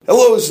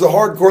Hello, this is the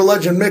hardcore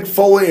legend Mick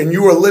Foley, and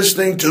you are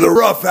listening to the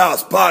Rough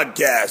House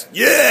Podcast.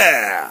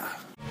 Yeah!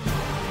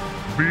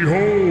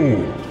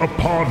 Behold, a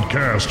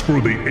podcast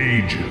for the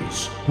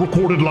ages,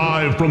 recorded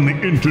live from the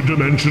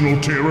interdimensional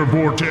terror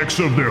vortex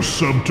of their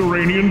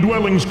subterranean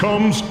dwellings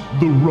comes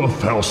the Rough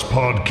House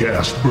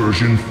Podcast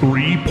version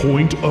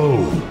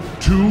 3.0.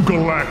 Two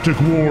galactic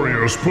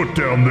warriors put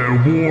down their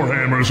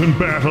warhammers and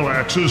battle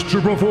axes to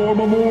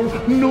perform a more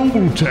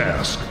noble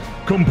task,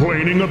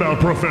 complaining about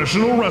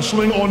professional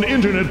wrestling on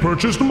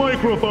internet-purchased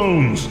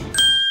microphones.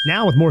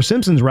 Now with more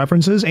Simpsons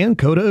references and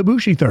Kota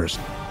Ibushi thirst.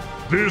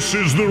 This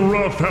is the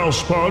Rough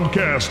House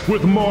Podcast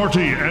with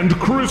Marty and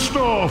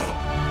Christoph.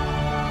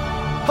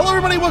 Hello,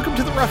 everybody. Welcome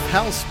to the Rough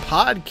House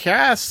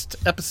Podcast,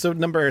 episode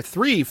number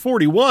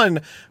 341,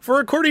 for a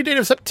recording date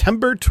of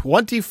September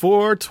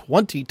 24,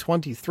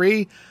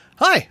 2023.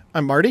 Hi,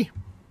 I'm Marty.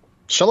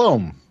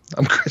 Shalom.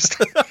 I'm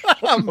Christoph. I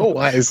don't know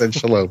why I said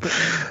shalom,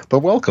 but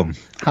welcome.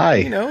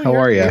 Hi. How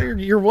are you?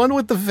 You're one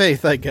with the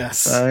faith, I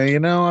guess. I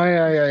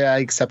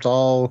accept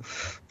all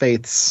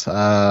faiths.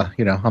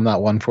 I'm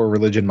not one for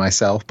religion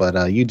myself,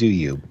 but you do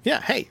you.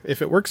 Yeah. Hey,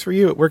 if it works for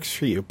you, it works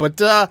for you.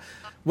 But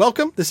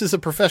welcome. This is a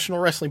professional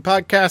wrestling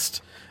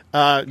podcast.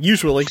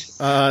 Usually,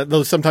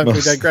 though sometimes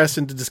we digress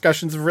into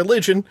discussions of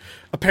religion.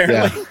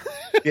 Apparently.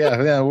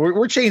 Yeah.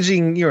 We're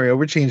changing.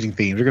 We're changing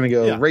themes. We're going to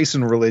go race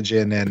and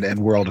religion and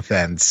world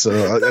events,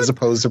 as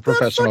opposed to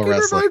professional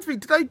wrestling.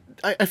 Reminds me,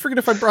 I forget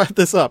if I brought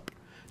this up.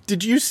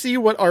 Did you see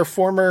what our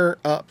former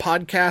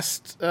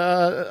podcast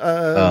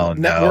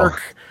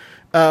network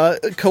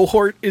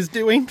cohort is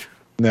doing?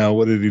 No,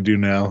 what did he do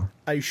now?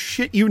 I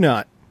shit you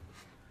not.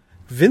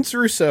 Vince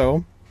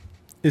Russo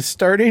is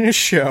starting a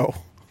show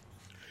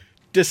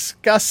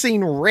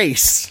discussing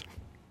race.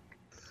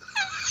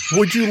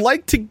 Would you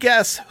like to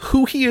guess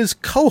who he is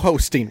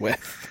co-hosting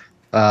with?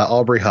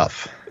 Aubrey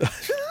Huff.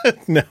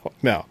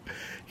 No.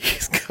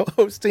 He's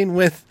co-hosting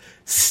with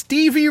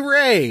Stevie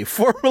Ray,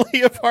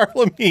 formerly of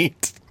Harlem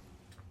Heat.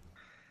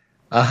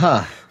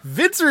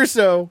 Vince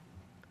Russo,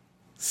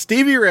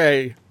 Stevie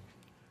Ray,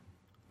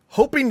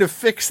 hoping to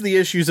fix the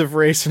issues of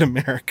race in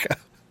America.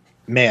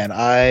 Man,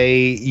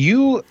 I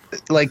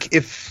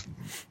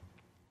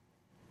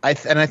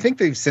think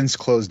they've since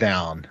closed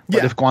down.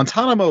 But if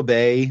Guantanamo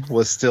Bay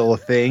was still a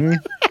thing,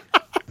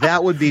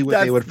 that would be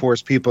what they would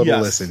force people to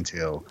listen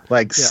to.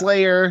 Like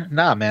Slayer,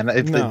 nah, man.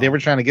 If they were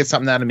trying to get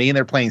something out of me and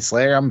they're playing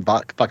Slayer, I'm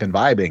fucking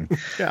vibing.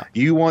 Yeah.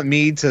 You want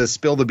me to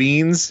spill the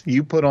beans?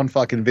 You put on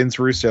fucking Vince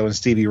Russo and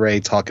Stevie Ray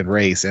talking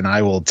race, and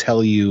I will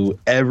tell you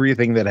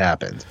everything that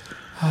happened.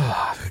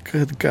 Oh,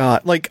 good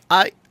God.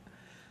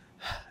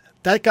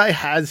 That guy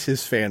has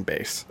his fan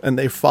base, and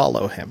they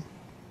follow him.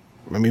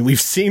 I mean,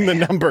 we've seen the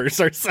numbers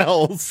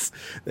ourselves.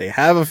 They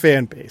have a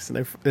fan base,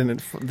 and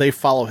they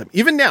follow him.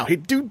 Even now,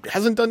 dude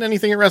hasn't done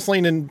anything in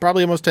wrestling in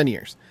probably almost 10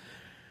 years.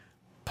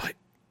 But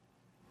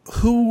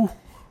who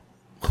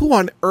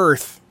on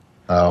earth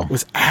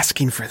was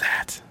asking for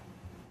that?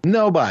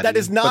 Nobody. That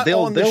is not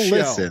on the show.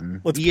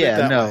 Listen. Let's put it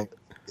that way.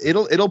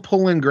 It'll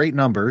pull in great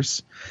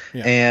numbers,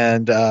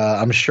 and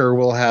I'm sure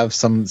we'll have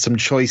some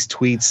choice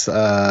tweets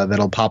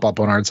that'll pop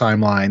up on our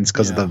timelines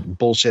because of the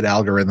bullshit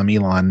algorithm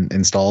Elon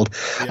installed.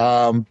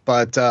 Yeah.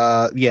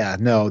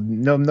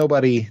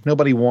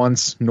 Nobody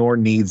wants nor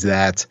needs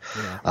that.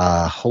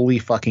 Yeah. Holy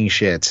fucking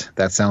shit!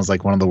 That sounds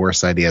like one of the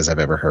worst ideas I've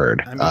ever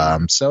heard.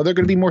 So they're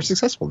going to be more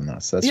successful than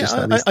us. That's just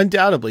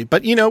undoubtedly.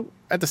 But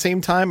at the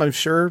same time, I'm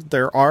sure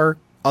there are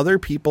other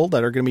people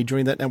that are going to be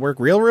joining that network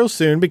real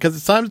soon, because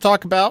it's time to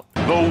talk about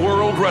the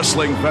World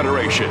Wrestling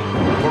Federation.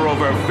 For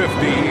over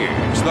 50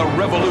 years, the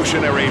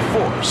revolutionary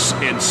force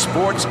in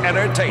sports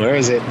entertainment. Where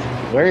is it?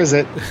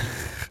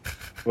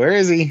 Where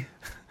is he?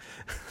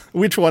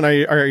 Which one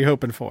are you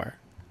hoping for?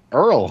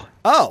 Earl.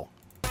 Oh.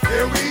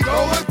 Here we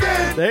go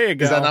again. There you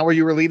go. Is that not where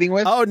you were leading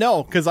with? Oh,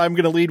 no, because I'm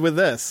going to lead with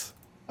this.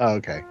 Oh,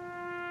 okay.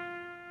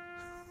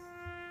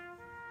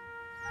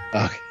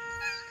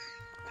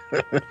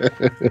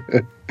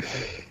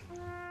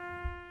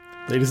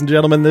 Ladies and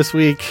gentlemen, this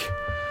week,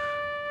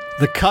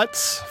 the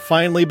cuts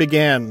finally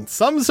began.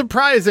 Some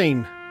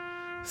surprising,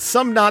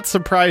 some not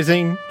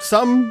surprising,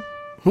 some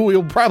who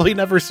we'll probably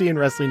never see in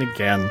wrestling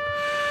again.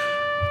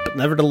 But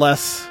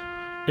nevertheless,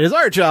 it is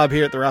our job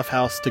here at the Rough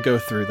House to go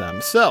through them.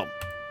 So,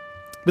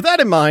 with that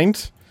in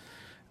mind,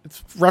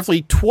 it's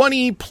roughly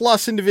 20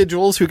 plus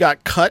individuals who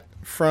got cut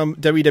from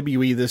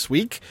WWE this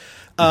week.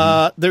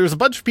 There's a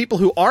bunch of people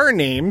who are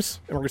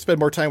names, and we're going to spend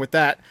more time with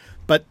that.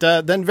 But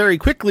then very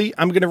quickly,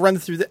 I'm going to run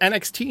through the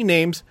NXT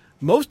names,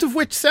 most of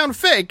which sound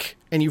fake,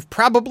 and you've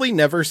probably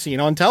never seen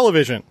on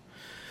television.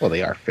 Well,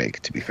 they are fake,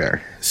 to be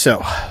fair.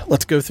 So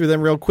let's go through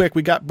them real quick.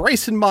 We got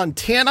Bryson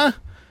Montana,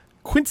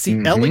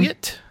 Quincy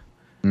Elliott,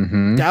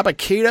 Dabba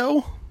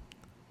Kato,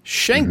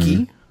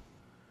 Shanky,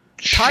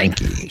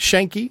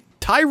 Shanky,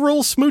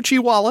 Tyrell Smoochie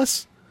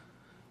Wallace.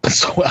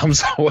 I'm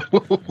sorry.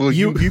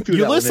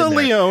 Ulyssa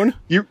Leone.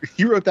 You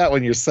wrote that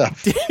one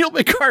yourself. Daniel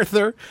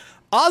MacArthur,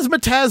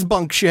 Ozmataz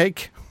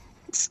Bunkshake.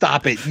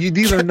 Stop it.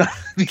 These are not.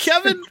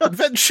 Kevin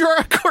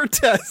Ventura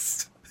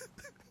Cortez.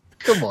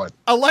 Come on.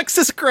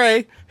 Alexis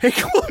Gray,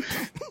 Hingle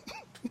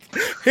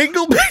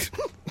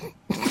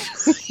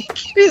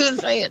You didn't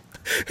say it.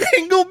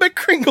 Hingle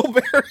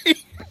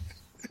McCringleberry.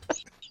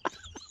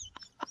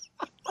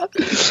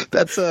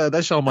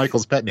 That's Shawn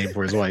Michaels' pet name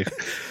for his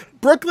wife.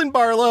 Brooklyn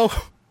Barlow,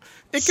 Stop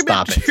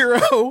Ikemet it.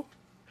 Chiro,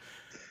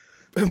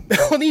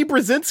 Melanie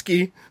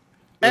Brzezinski,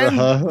 and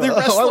the I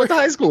wrestler went to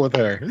high school with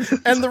her.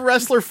 and the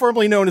wrestler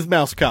formerly known as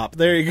Mouse Cop.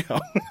 There you go.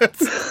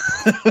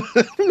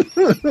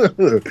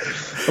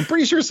 I'm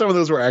pretty sure some of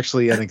those were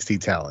actually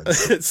NXT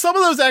talents. Some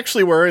of those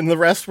actually were, and the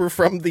rest were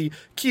from the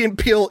Key and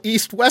Peele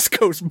East-West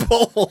Coast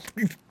Bowl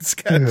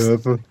sketch.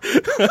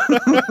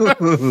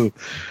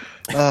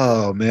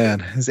 Oh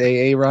man, is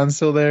AA Ron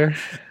still there?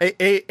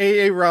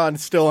 AA Ron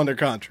still under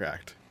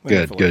contract.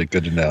 Good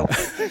to know.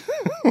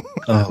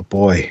 Oh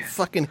boy,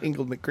 Fucking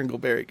Hingle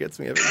McCringleberry gets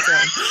me every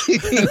time.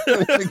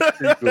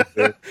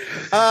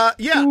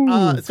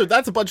 So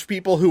that's a bunch of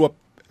people who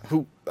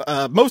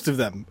most of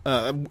them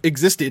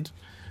existed.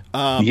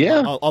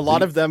 A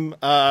lot of them,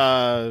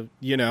 I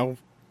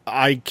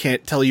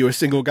can't tell you a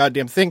single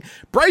goddamn thing.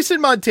 Bryson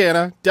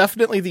Montana,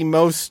 definitely the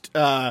most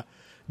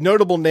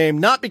notable name,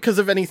 not because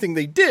of anything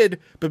they did,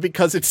 but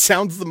because it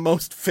sounds the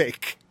most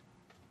fake.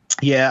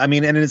 Yeah, I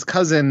mean, and his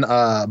cousin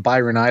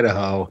Byron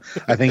Idaho,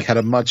 I think, had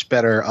a much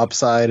better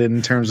upside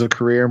in terms of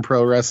career in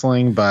pro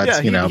wrestling.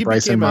 But he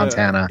Bryson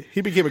Montana, he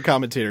became a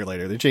commentator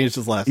later. They changed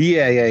his last.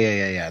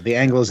 Yeah. The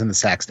Anglos and the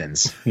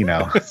Saxtons,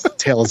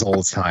 tale as old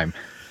as time.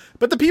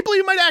 But the people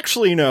you might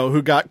actually know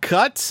who got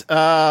cut,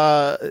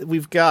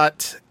 we've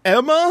got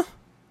Emma,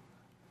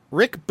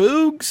 Rick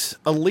Boogs,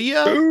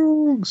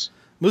 Aaliyah,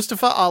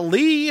 Mustafa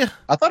Ali. I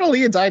thought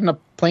Aaliyah died in a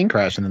plane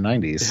crash in the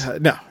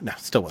 90s. No,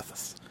 still with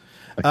us.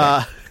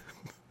 Okay.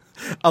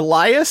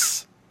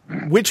 Elias,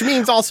 which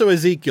means also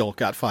Ezekiel,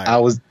 got fired.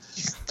 I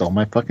stole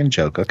my fucking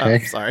joke, okay?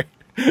 Sorry.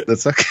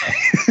 That's okay.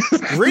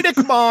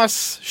 Riddick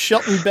Moss,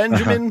 Shelton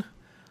Benjamin,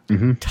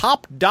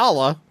 Top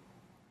Dollar,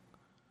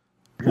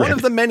 one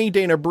of the many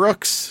Dana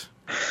Brooks.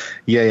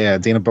 Yeah,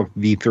 Dana Brooke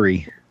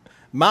V3.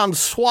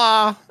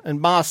 Mansoir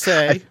and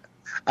Marseille.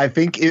 I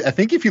think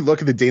if you look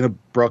at the Dana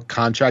Brooke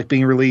contract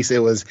being released, it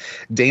was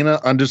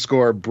Dana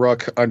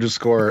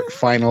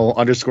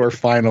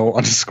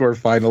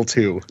 _Brooke_final_final_final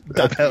 2.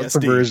 That's the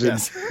version.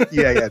 Yes.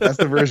 yeah, that's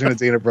the version of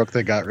Dana Brooke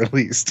that got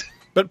released.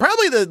 But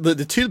probably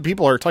the two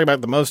people are talking about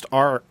the most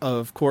are,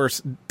 of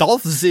course,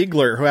 Dolph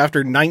Ziggler, who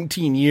after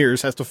 19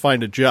 years has to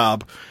find a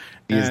job.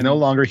 He's no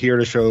longer here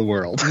to show the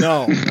world.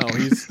 No,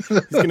 he's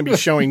going to be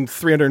showing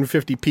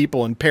 350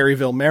 people in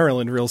Perryville,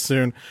 Maryland real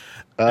soon.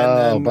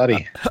 Oh,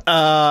 buddy.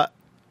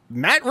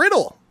 Matt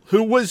Riddle,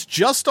 who was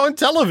just on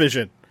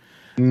television.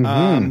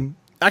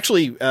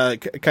 Actually,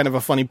 kind of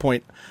a funny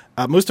point.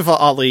 Mustafa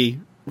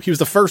Ali, he was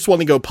the first one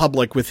to go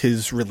public with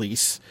his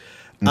release.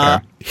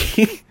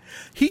 Okay.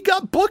 He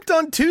got booked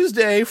on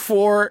Tuesday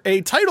for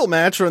a title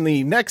match on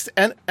the next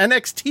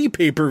NXT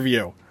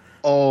pay-per-view.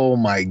 Oh,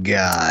 my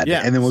God.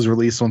 Yeah. And then was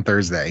released on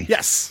Thursday.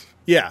 Yes.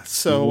 Yeah.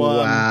 So,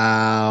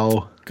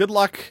 wow. Good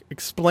luck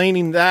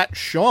explaining that,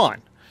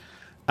 Sean.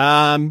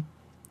 Some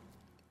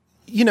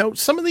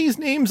of these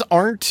names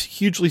aren't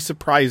hugely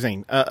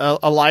surprising.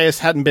 Elias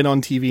hadn't been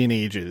on TV in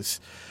ages.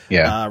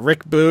 Yeah.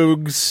 Rick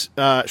Boogs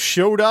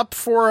showed up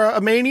for a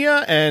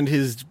Mania, and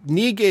his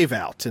knee gave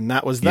out, and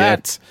that was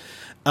that.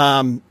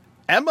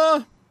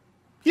 Emma,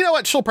 you know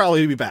what? She'll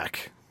probably be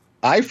back.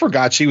 I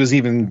forgot she was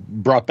even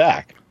brought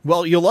back.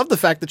 Well, you'll love the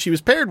fact that she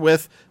was paired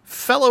with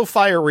fellow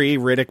fiery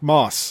Riddick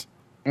Moss.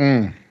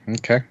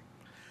 Okay.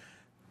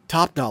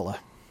 Top Dollar.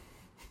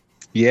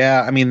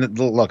 Yeah, I mean,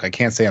 look, I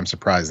can't say I'm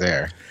surprised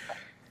there.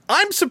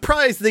 I'm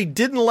surprised they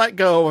didn't let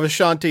go of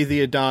Ashante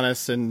the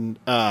Adonis and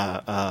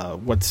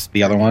what's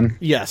the other one?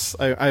 Yes,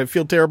 I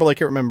feel terrible. I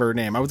can't remember her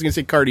name. I was going to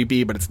say Cardi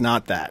B, but it's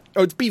not that.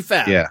 Oh, it's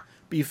B-Fab. Yeah,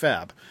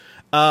 B-Fab.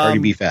 Cardi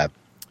B-Fab.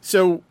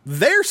 So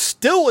they're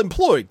still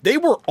employed. They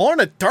were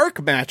on a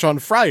dark match on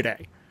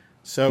Friday,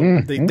 so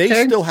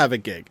they still have a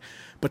gig.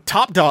 But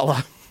Top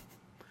Dollar.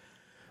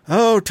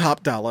 Oh,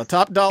 Top Dollar.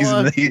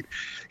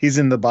 He's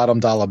in the bottom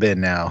dollar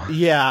bin now.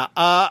 Yeah.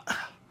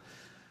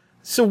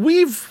 So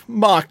we've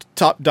mocked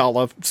Top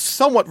Dollar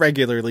somewhat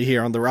regularly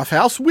here on the Rough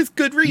House with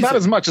good reason. Not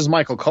as much as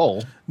Michael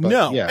Cole.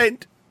 No, yeah.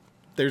 And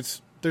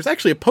there's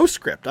actually a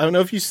postscript. I don't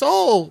know if you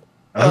saw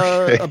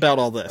about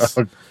all this.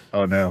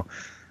 Oh no.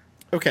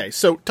 Okay,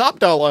 so Top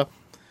Dollar.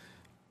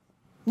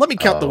 Let me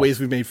count the ways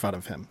we made fun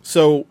of him.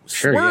 So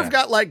Swerve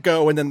got let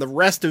go, and then the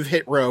rest of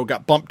Hit Row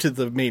got bumped to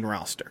the main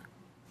roster.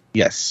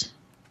 Yes.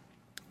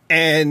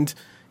 And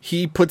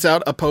he puts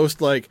out a post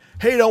like,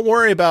 "Hey, don't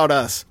worry about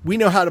us. We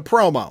know how to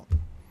promo."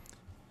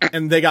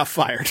 And they got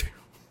fired.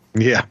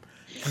 Yeah.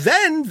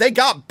 Then they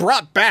got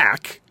brought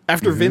back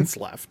after Vince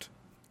left.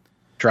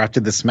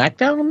 Drafted to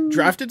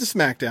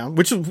SmackDown,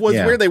 which was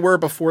where they were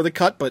before the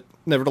cut, but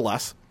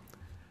nevertheless.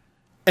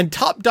 And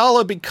Top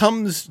Dollar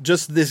becomes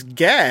just this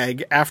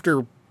gag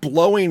after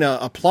blowing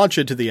a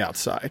plancha to the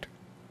outside.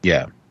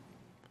 Yeah.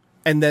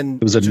 And then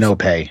it was a no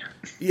pay.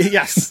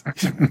 Yes.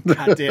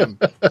 God damn.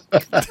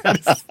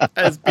 That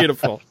is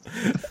beautiful.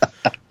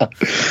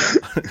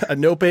 A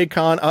Nope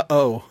Con.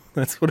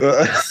 That's what it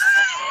was.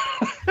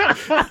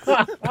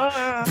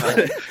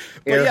 but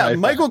yeah,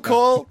 Michael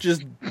Cole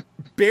just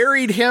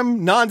buried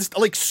him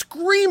like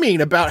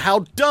screaming about how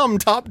dumb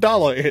Top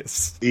Dollar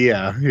is.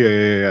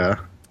 Yeah.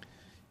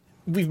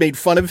 We've made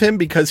fun of him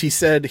because he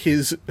said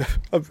his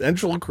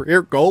eventual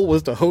career goal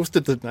was to host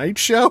at The Tonight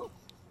Show.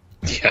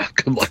 Yeah,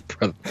 good luck,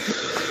 brother.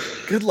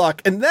 Good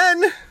luck. And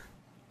then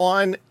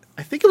I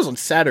think it was on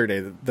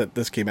Saturday that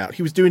this came out,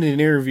 he was doing an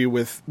interview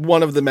with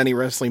one of the many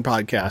wrestling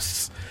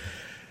podcasts,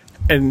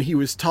 and he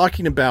was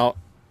talking about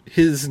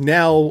his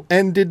now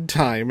ended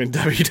time in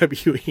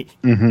WWE.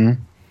 Mm-hmm.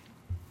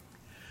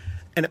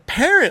 And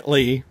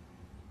apparently,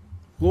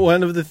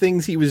 one of the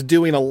things he was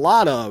doing a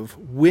lot of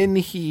when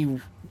he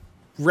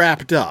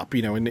wrapped up,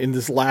 in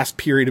this last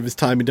period of his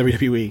time in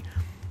WWE,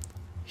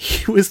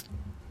 he was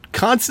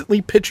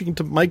constantly pitching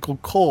to Michael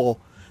Cole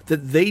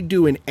that they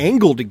do an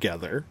angle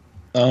together.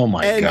 Oh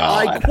my God. And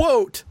I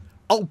quote,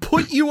 "I'll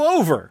put you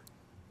over."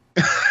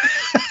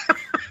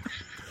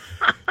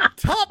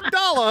 Top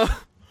Dollar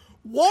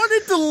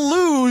wanted to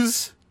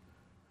lose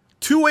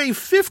to a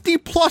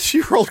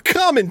 50-plus-year-old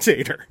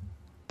commentator.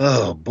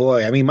 Oh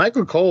boy. I mean,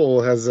 Michael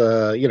Cole has,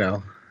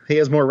 he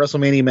has more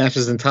WrestleMania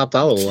matches than Top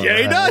Dollar. Yeah,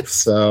 he does.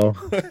 So,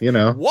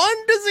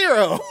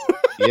 1-0.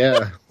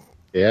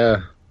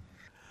 Yeah.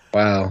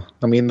 Wow.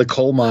 I mean, the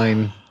coal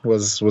mine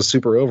was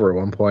super over at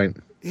one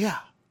point. Yeah.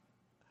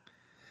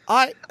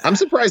 I'm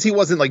surprised he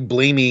wasn't like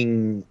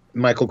blaming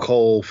Michael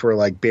Cole for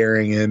like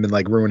burying him and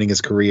like ruining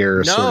his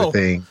career sort of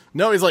thing.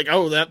 No, he's like,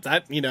 oh, that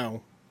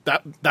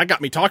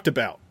got me talked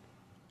about.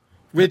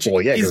 Which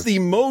is the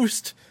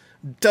most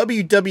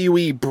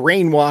WWE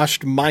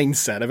brainwashed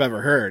mindset I've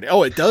ever heard.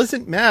 Oh, it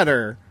doesn't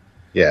matter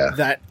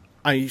that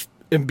I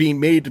am being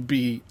made to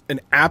be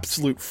an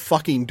absolute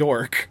fucking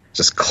dork.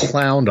 Just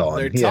clowned on.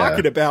 They're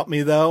talking about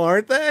me, though,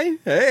 aren't they?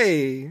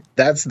 Hey.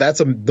 That's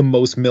the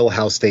most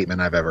Millhouse statement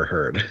I've ever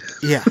heard.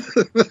 Yeah.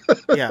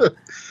 Yeah.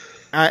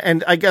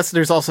 And I guess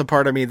there's also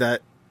part of me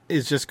that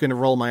is just going to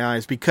roll my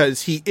eyes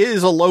because he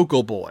is a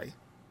local boy.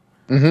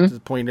 Mm-hmm. To the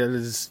point that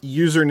his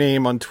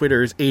username on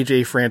Twitter is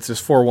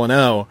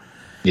AJFrancis410.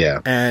 Yeah.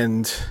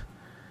 And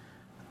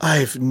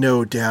I've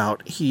no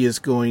doubt he is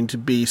going to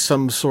be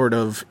some sort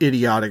of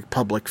idiotic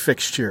public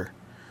fixture.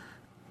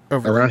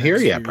 Around here?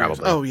 Yeah,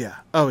 probably. Oh,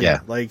 yeah.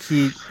 Like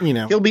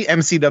he'll be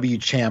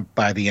MCW champ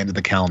by the end of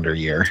the calendar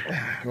year.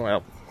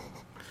 Well,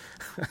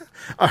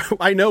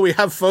 I know we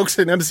have folks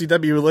in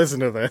MCW who listen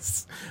to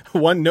this.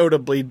 One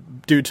notably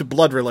due to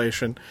blood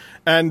relation.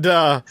 And,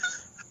 oh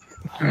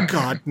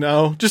God,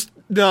 no. Just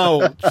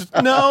no.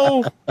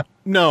 No.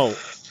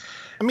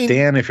 I mean,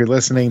 Dan, if you're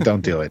listening,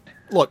 don't do it.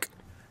 Look,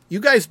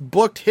 you guys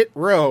booked Hit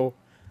Row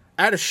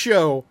at a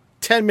show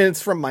 10 minutes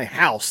from my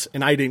house,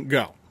 and I didn't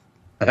go.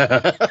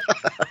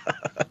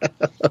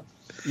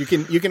 You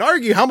can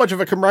argue how much of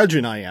a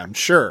curmudgeon I am,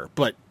 sure,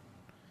 but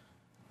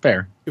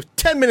fair. It was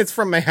 10 minutes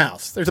from my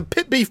house. There's a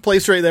pit beef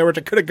place right there which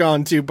I could have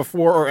gone to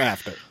before or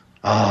after.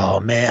 Oh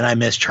man, I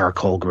miss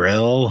Charcoal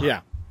Grill.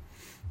 Yeah,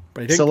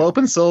 but still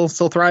open, still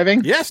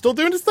thriving. Yeah, still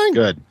doing his thing.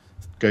 Good.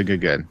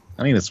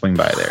 I need to swing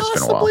by there. It's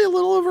been a while. Possibly a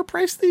little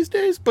overpriced these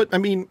days, but I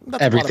mean,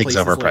 that's everything's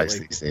overpriced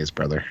these days,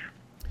 brother.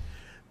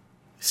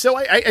 So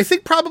I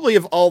think probably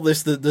of all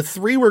this, the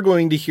three we're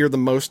going to hear the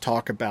most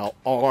talk about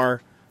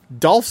are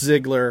Dolph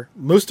Ziggler,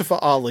 Mustafa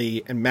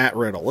Ali, and Matt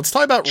Riddle. Let's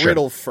talk about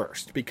Riddle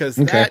first, because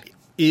that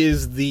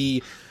is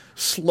the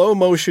slow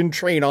motion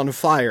train on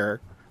fire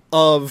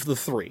of the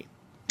three.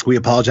 We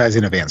apologize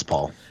in advance,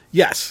 Paul.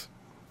 Yes.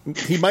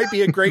 He might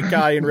be a great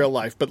guy in real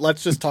life, but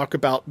let's just talk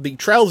about the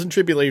trials and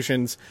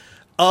tribulations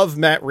of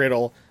Matt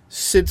Riddle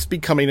since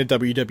becoming a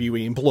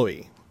WWE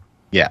employee.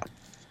 Yeah.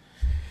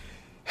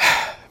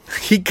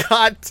 He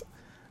got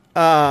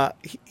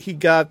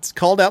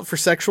called out for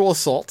sexual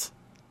assault.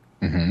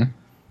 Mm-hmm.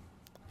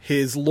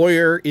 His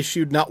lawyer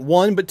issued not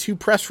one but two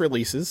press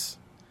releases,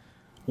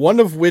 one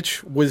of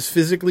which was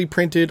physically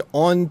printed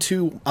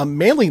onto a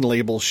mailing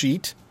label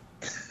sheet,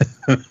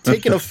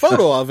 taken a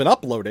photo of and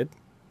uploaded.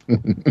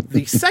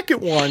 The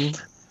second one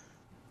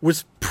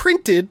was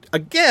printed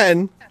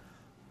again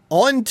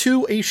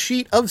onto a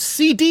sheet of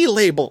CD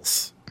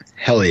labels.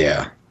 Hell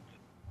yeah.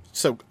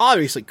 So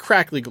obviously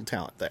crack legal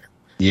talent there.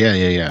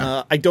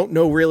 Yeah. I don't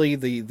know really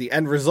the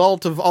end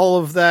result of all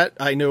of that.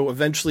 I know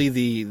eventually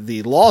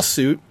the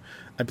lawsuit,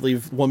 I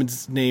believe the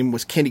woman's name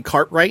was Candy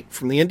Cartwright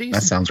from the Indies.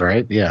 That sounds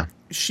right, yeah.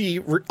 She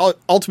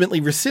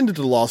ultimately rescinded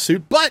the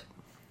lawsuit, but...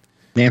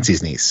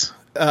 Nancy's niece.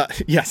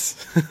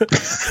 Yes.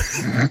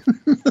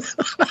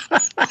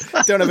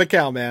 Don't have a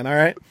cow, man, all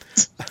right?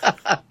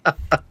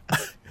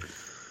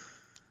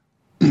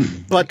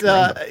 But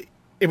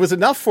it was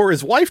enough for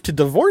his wife to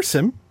divorce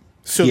him,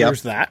 so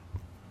there's that.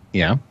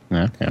 Yeah.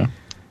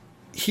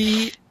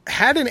 He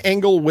had an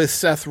angle with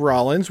Seth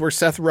Rollins where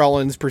Seth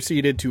Rollins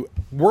proceeded to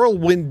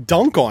whirlwind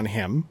dunk on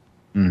him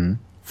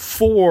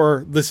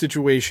for the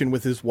situation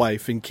with his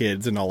wife and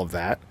kids and all of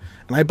that.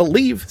 And I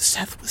believe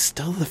Seth was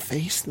still the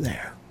face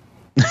there.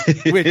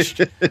 Which,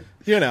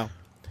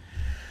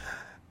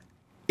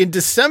 In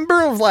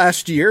December of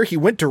last year, he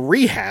went to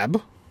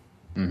rehab.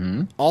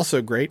 Mm-hmm.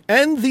 Also great.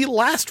 And the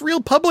last real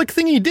public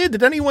thing he did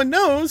that anyone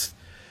knows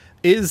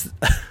is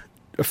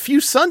a few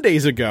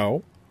Sundays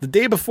ago, the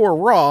day before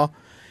Raw,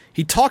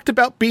 he talked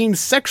about being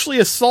sexually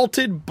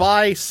assaulted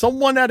by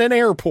someone at an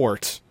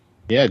airport.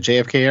 Yeah,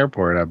 JFK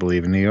Airport, I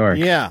believe, in New York.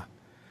 Yeah.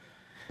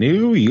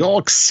 New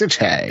York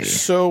City.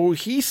 So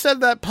he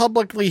said that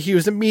publicly. He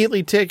was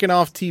immediately taken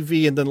off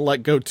TV and then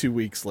let go 2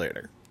 weeks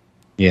later.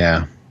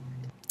 Yeah.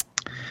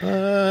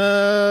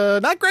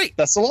 Not great.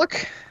 Best of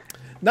luck.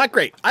 Not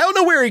great. I don't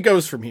know where he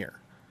goes from here.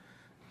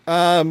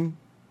 I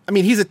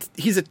mean,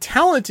 he's a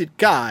talented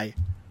guy.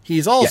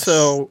 He's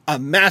also a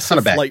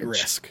massive flight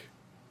risk.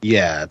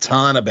 Yeah, a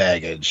ton of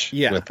baggage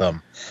with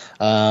them.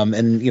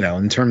 And, you know,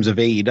 in terms of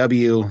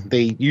AEW,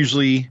 they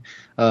usually,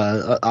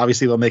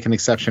 obviously they'll make an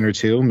exception or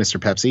two, Mr.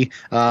 Pepsi,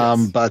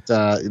 but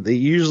they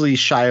usually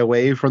shy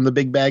away from the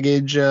big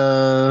baggage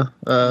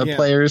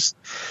players.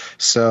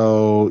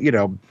 So, you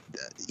know,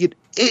 it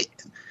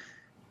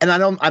and I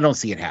don't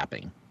see it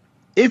happening.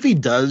 If he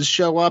does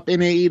show up in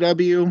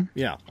AEW,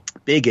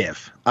 big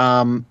if.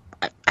 I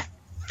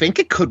think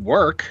it could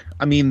work.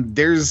 I mean,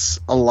 there's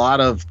a lot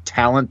of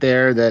talent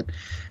there that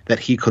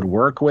he could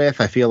work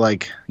with. I feel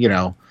like, you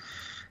know,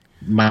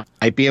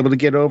 might be able to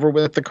get over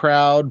with the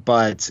crowd,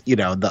 but, you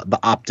know, the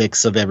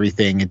optics of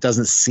everything, it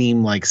doesn't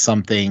seem like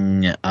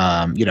something,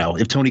 you know,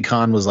 if Tony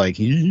Khan was like,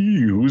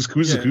 who's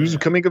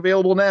becoming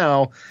available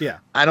now? Yeah.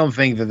 I don't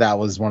think that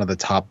was one of the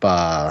top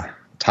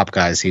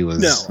guys he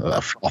was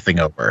frothing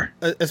over.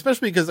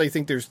 Especially because I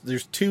think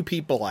there's two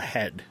people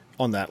ahead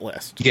on that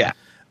list. Yeah.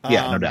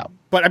 Yeah, no doubt.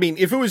 But I mean,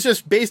 if it was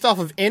just based off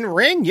of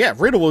in-ring,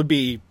 Riddle would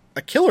be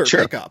a killer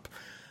pickup.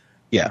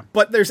 Yeah.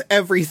 But there's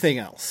everything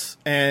else.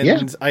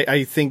 And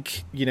I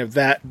think, you know,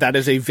 that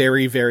is a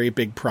very, very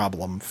big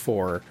problem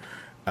for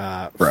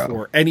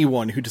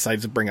anyone who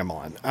decides to bring him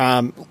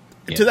on.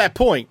 To that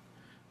point,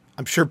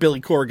 I'm sure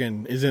Billy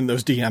Corgan is in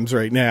those DMs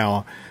right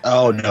now.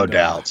 Oh, no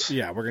doubt.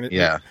 Yeah, we're going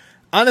to...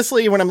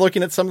 Honestly, when I'm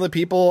looking at some of the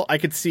people, I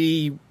could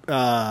see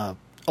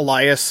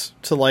Elias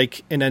to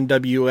like an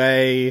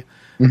NWA.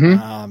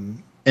 Mm-hmm.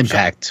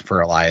 Impact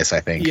for Elias, I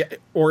think. Yeah,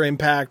 or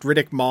Impact.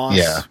 Riddick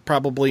Moss,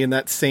 probably in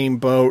that same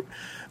boat.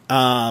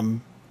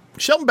 Shelton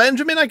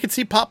Benjamin, I could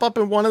see pop up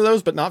in one of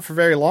those, but not for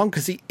very long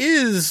because he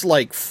is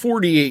like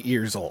 48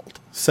 years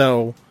old.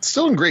 So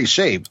still in great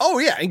shape. Oh,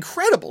 yeah,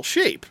 incredible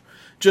shape.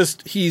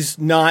 Just he's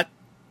not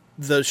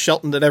the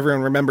Shelton that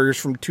everyone remembers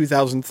from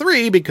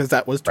 2003 because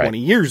that was 20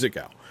 years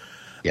ago.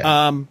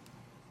 Yeah.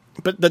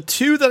 But the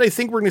two that I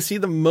think we're going to see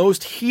the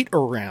most heat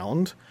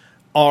around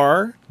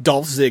are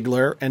Dolph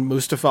Ziggler and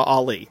Mustafa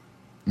Ali.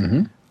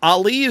 Mm-hmm.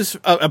 Ali is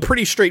a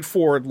pretty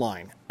straightforward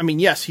line. I mean,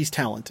 yes, he's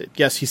talented.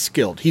 Yes, he's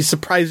skilled. He's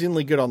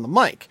surprisingly good on the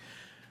mic.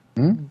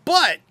 Mm-hmm.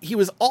 But he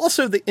was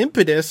also the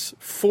impetus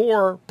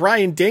for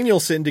Bryan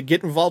Danielson to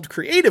get involved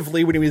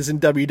creatively when he was in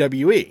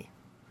WWE.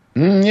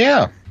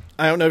 Yeah.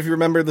 I don't know if you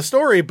remember the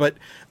story, but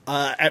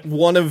at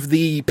one of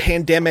the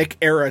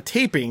pandemic-era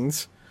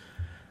tapings,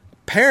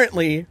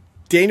 apparently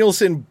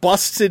Danielson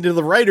busts into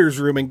the writer's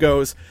room and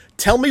goes,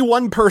 "Tell me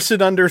one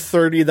person under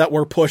 30 that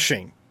we're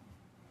pushing."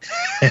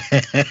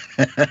 Man,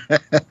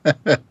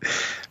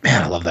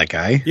 I love that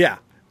guy. Yeah.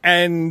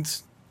 And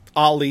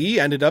Ali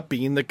ended up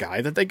being the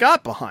guy that they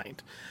got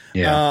behind.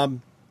 Yeah.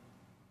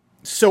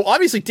 So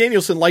obviously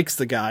Danielson likes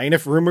the guy, and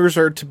if rumors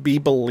are to be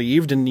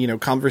believed and, you know,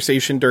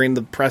 conversation during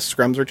the press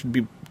scrums are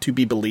to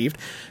be believed,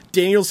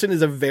 Danielson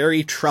is a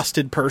very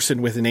trusted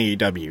person within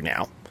AEW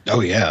now.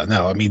 Oh, yeah.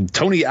 No, I mean,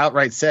 Tony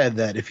outright said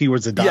that if he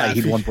was to die,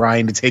 he'd want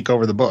Bryan to take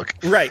over the book.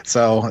 Right.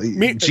 So,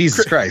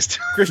 Jesus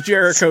Christ. Chris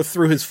Jericho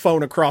threw his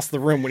phone across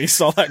the room when he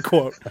saw that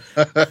quote.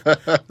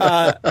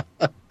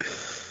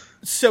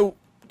 So,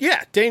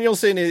 yeah,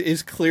 Danielson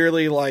is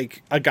clearly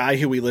like a guy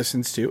who he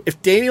listens to.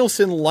 If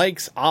Danielson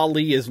likes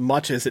Ali as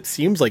much as it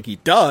seems like he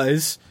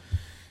does,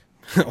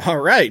 all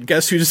right,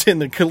 guess who's in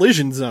the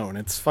collision zone?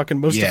 It's fucking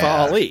Mustafa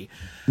Ali.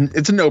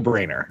 It's a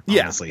no-brainer,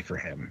 honestly, for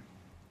him.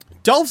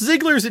 Dolph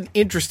Ziggler's an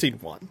interesting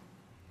one.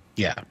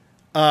 Yeah.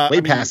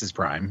 Way past his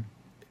prime.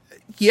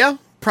 Yeah,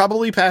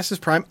 probably past his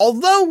prime.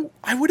 Although,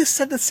 I would have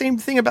said the same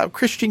thing about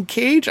Christian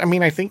Cage. I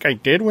mean, I think I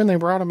did when they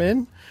brought him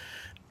in.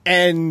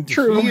 And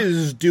he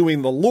is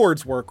doing the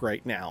Lord's work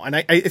right now. And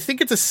I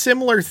think it's a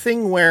similar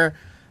thing where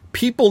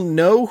people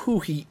know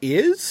who he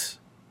is.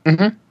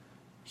 Mm-hmm.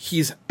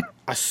 He's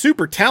a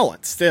super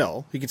talent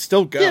still. He could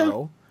still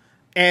go.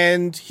 Yeah.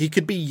 And he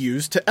could be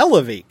used to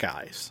elevate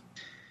guys.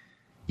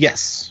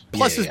 Yes.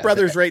 Plus his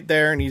brother's right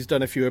there, and he's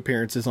done a few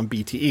appearances on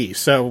BTE.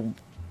 So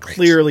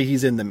clearly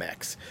he's in the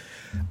mix.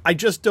 I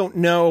just don't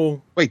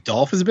know. Wait,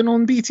 Dolph has been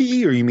on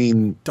BTE, or you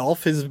mean...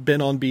 Dolph has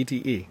been on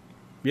BTE.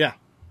 Yeah.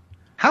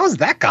 How has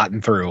that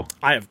gotten through?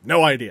 I have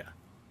no idea.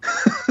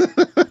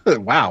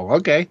 Wow,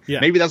 okay. Yeah.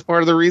 Maybe that's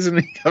part of the reason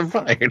he got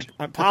fired.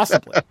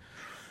 Possibly.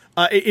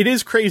 It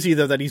is crazy,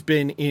 though, that he's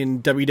been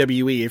in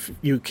WWE, if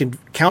you can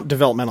count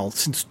developmental,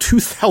 since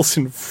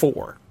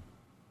 2004.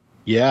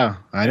 Yeah,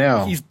 I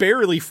know. He's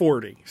barely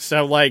 40.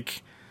 So,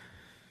 like,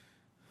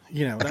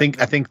 I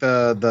think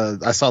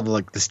I saw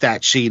the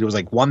stat sheet. It was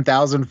like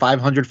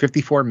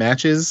 1,554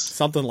 matches,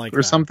 something like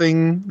or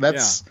something.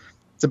 It's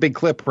a big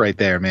clip right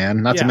there,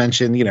 man. Not to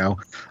mention,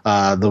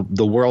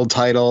 the world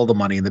title, the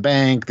Money in the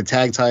Bank, the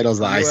tag titles,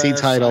 the IC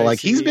title. Like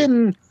he's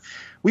been.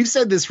 We've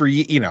said this for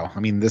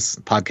this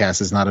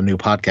podcast is not a new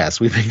podcast.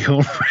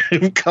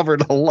 We've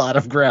covered a lot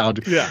of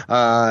ground,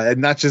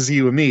 and not just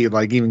you and me.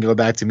 Like even go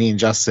back to me and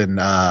Justin.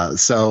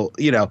 So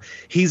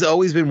he's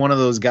always been one of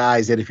those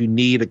guys that if you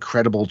need a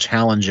credible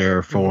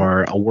challenger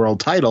for a world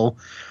title,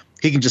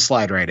 he can just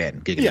slide right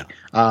in. Yeah.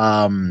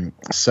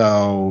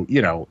 So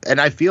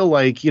and I feel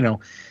like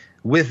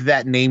with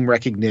that name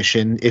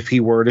recognition, if he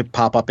were to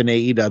pop up in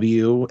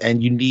AEW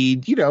and you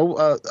need,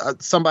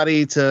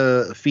 somebody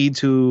to feed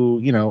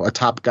to, a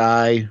top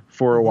guy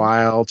for a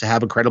while to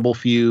have a credible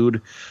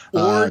feud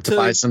or to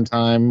buy some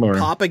time or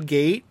pop a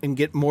gate and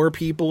get more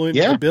people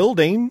into the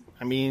building.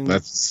 I mean,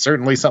 that's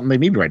certainly something they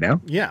need right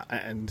now. Yeah.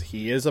 And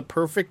he is a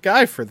perfect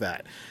guy for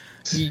that.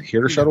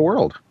 Here to show the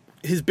world.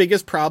 His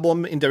biggest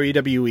problem in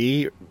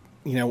WWE,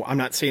 I'm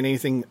not saying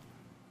anything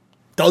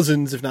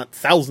dozens, if not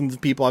thousands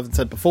of people haven't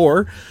said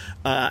before,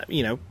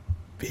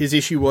 his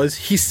issue was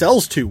he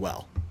sells too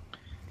well.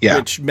 Yeah.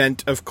 Which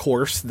meant, of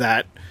course,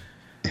 that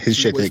his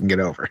shit didn't get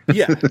over.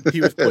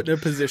 He was put in a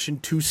position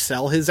to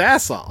sell his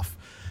ass off.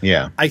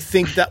 Yeah. I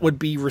think that would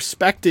be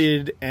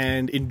respected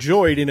and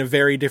enjoyed in a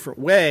very different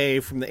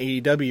way from the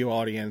AEW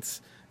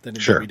audience than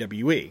in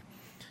WWE.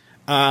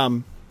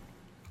 I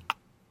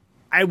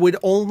would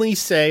only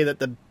say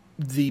that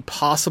the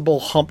possible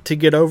hump to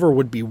get over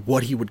would be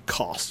what he would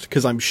cost,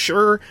 because I'm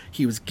sure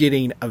he was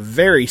getting a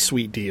very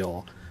sweet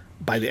deal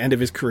by the end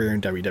of his career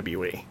in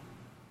WWE.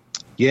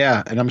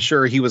 Yeah, and I'm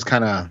sure he was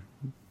kind of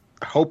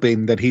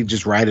hoping that he'd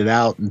just ride it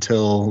out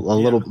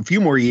until a few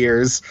more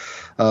years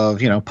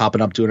of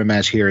popping up doing a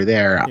match here or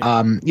there.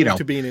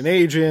 To being an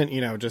agent,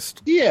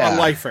 just a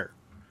lifer.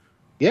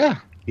 Yeah,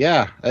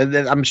 and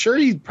then I'm sure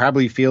he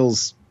probably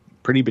feels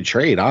pretty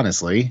betrayed,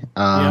 honestly,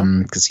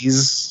 because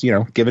he's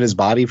given his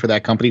body for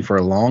that company for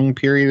a long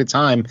period of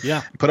time.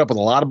 Put up with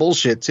a lot of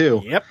bullshit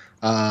too.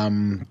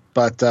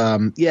 But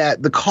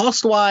the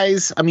cost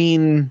wise, I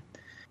mean,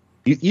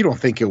 you don't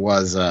think it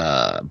was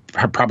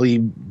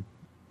probably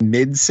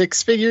mid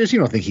six figures? You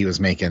don't think he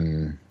was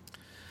making?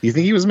 You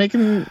think he was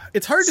making?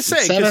 It's hard to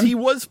say because he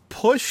was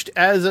pushed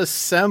as a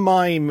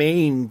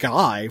semi-main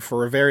guy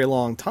for a very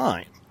long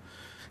time,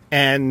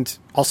 and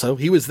also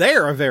he was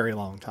there a very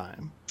long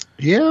time.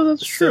 Yeah,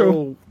 that's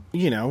true.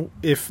 So,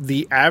 if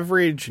the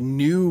average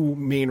new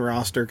main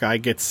roster guy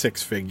gets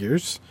six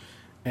figures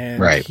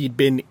and he'd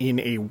been in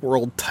a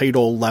world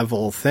title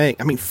level thing,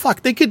 I mean,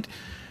 fuck, they could,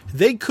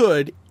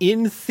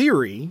 in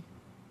theory,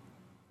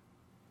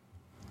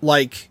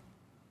 like,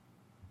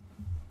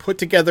 put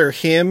together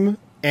him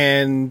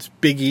and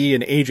Big E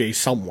and AJ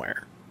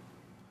somewhere.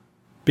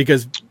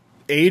 Because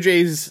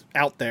AJ's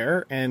out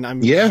there, and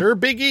I'm sure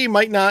Big E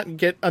might not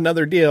get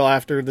another deal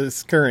after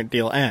this current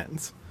deal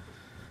ends.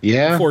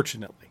 Yeah.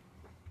 Unfortunately.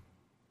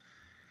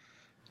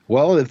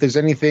 Well, if there's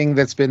anything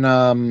that's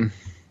been,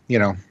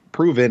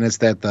 proven, is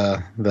that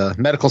the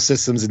medical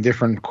systems in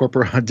different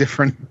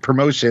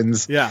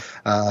promotions,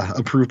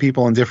 approve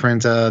people in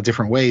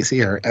different ways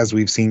here, as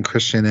we've seen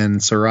Christian and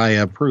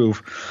Saraya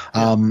approve.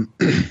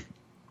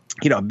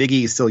 Big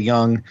E is still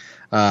young,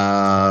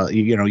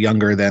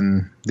 younger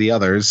than the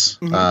others,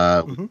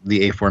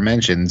 the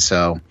aforementioned.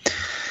 So,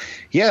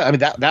 yeah, I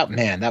mean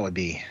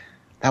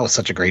that was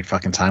such a great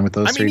fucking time with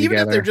those three together.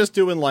 Even if they're just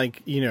doing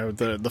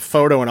the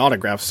photo and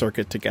autograph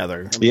circuit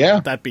together,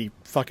 that'd be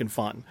fucking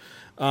fun.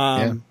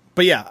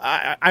 But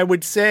yeah, I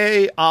would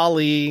say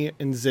Ali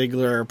and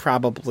Ziggler are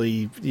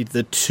probably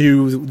the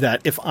two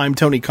that if I'm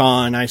Tony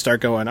Khan, I start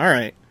going, all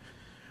right,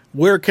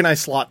 where can I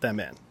slot them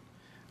in?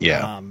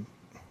 Yeah.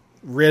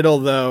 Riddle,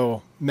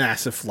 though,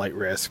 massive flight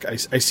risk. I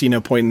see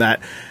no point in that.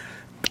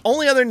 The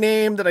only other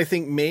name that I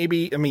think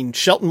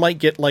Shelton might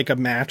get like a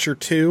match or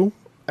two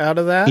out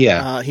of that.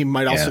 Yeah. He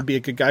might also be a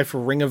good guy for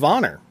Ring of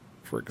Honor,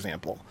 for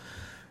example.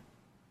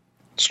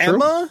 It's true.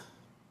 Emma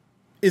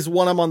is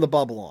one I'm on the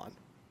bubble on.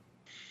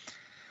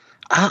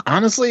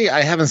 Honestly,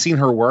 I haven't seen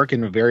her work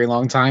in a very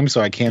long time,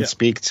 so I can't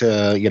speak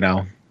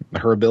to,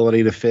 her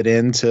ability to fit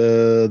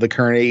into the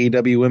current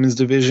AEW women's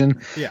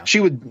division. Yeah.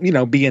 She would,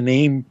 be a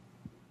name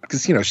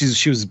because,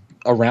 she was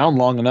around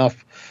long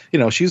enough.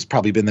 She's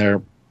probably been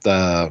there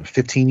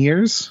 15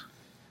 years.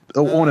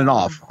 On and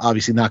off,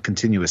 obviously not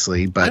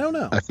continuously, but I don't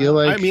know. I feel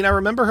like I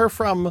remember her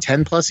from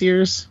 10 plus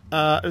years.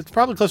 It's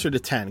probably closer to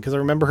 10 because I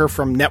remember her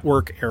from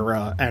Network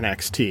era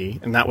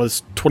NXT, and that was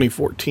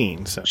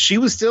 2014. So she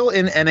was still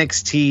in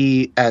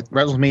NXT at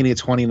WrestleMania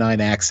 29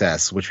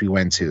 Access, which we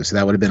went to. So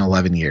that would have been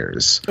 11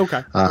 years.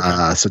 Okay.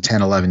 So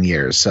 10, 11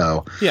 years.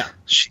 So yeah,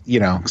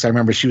 because I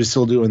remember she was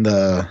still doing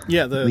the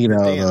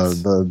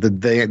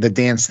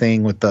dance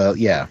thing with the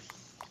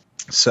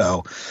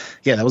So,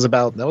 that was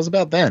about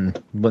then,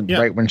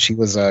 right when she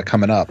was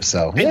coming up.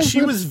 So, and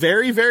she was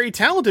very, very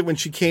talented when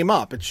she came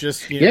up. It's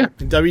just in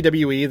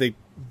WWE they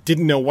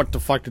didn't know what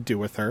the fuck to do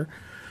with her.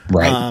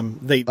 Right.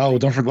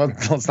 Don't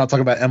forget. Let's not talk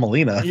about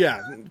Emelina.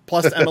 Yeah.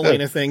 Plus the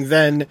Emelina thing.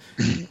 Then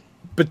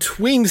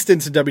between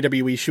stints in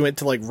WWE, she went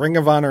to like Ring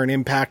of Honor and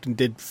Impact and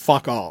did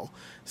fuck all.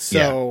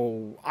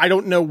 So I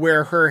don't know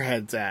where her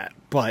head's at,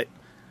 but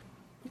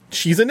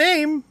she's a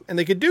name and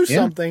they could do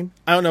something.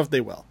 I don't know if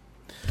they will.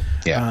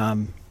 Yeah.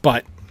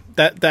 But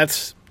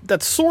that's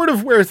sort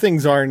of where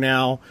things are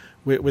now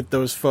with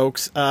those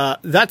folks.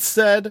 That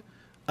said,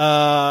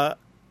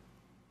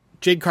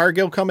 Jade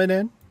Cargill coming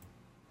in.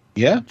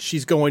 Yeah.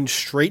 She's going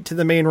straight to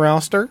the main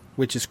roster,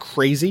 which is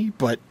crazy,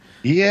 but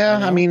yeah,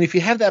 I mean, if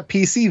you have that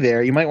PC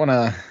there, you might want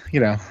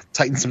to,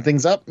 tighten some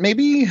things up,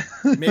 maybe.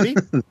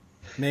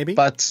 Maybe.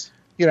 But,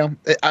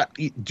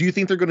 do you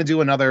think they're going to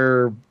do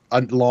another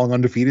long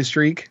undefeated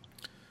streak?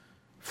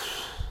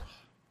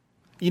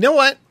 You know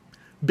what?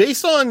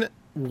 Based on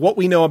what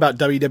we know about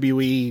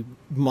WWE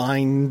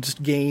mind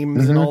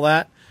games and all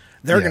that,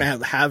 they're going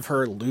to have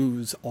her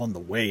lose on the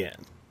way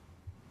in.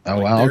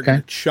 Oh, wow. They're okay.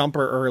 going to chump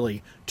her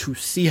early to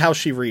see how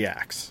she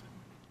reacts.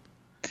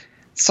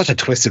 Such a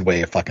twisted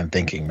way of fucking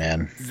thinking,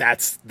 man.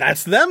 That's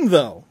them,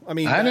 though. I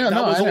mean, that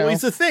was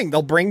always the thing.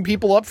 They'll bring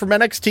people up from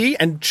NXT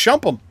and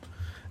chump them.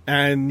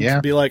 And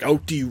be like, oh,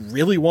 do you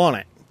really want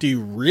it? Do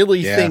you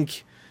really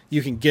think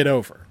you can get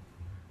over?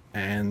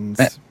 And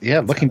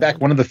looking back,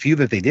 one of the few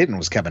that they didn't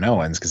was Kevin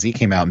Owens, because he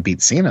came out and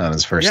beat Cena on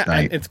his first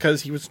night. And it's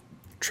because he was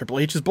Triple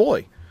H's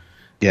boy.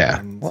 Yeah,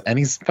 and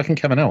he's fucking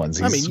Kevin Owens.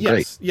 He's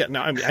great. Yeah,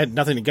 no, I had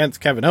nothing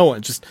against Kevin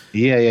Owens. Just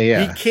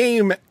He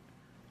came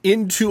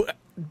into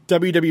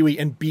WWE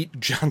and beat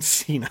John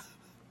Cena.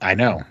 I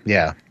know.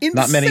 Yeah, Insane.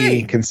 Not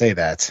many can say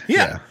that.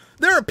 Yeah.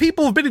 There are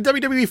people who've been in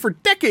WWE for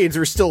decades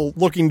who are still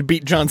looking to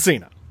beat John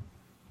Cena.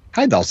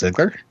 Hi, Dolph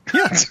Ziggler.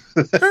 Yeah,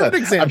 perfect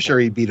example. I'm sure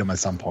he beat him at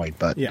some point,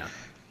 but yeah.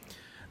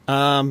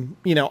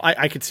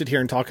 I could sit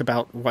here and talk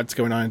about what's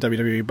going on in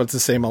WWE, but it's the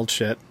same old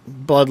shit.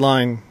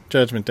 Bloodline,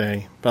 Judgment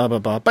Day, blah blah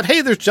blah. But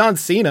hey, there's John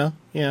Cena.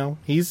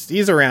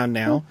 He's around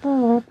now,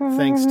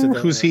 thanks to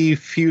who's he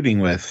feuding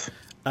with?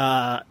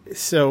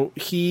 So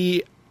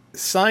he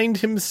signed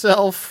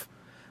himself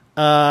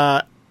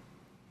in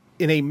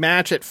a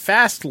match at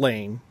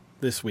Fastlane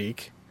this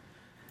week.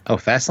 Oh,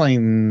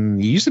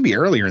 Fastlane used to be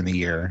earlier in the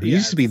year. It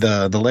used to be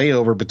the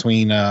layover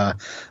between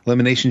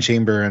Elimination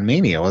Chamber and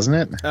Mania,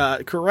 wasn't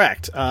it?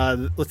 Correct.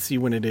 Let's see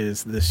when it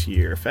is this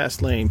year.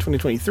 Fastlane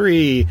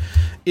 2023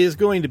 is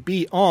going to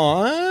be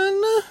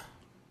on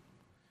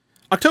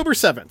October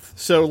 7th.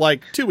 So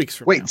like 2 weeks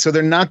from now. Wait, so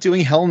they're not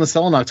doing Hell in a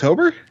Cell in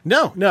October?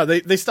 No,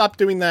 they stopped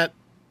doing that.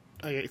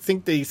 I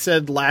think they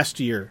said last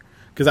year,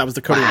 because that was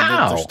the code.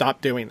 They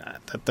stopped doing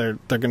that. That they're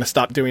going to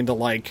stop doing the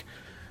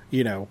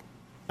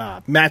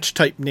match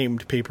type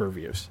named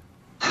pay-per-views.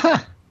 Huh.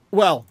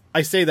 Well,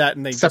 I say that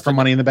and they except for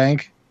Money in the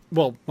Bank.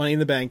 Well, Money in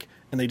the Bank,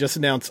 and they just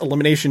announced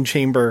Elimination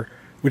Chamber,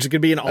 which is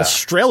going to be in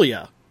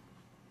Australia.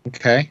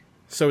 Okay.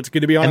 So it's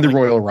going to be on and the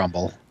Royal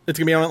Rumble. It's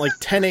going to be on at like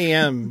 10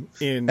 a.m.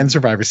 and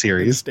Survivor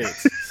Series. In the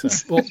States.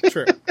 So, well,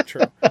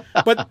 true.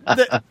 But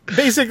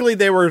basically,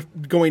 they were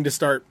going to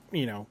start,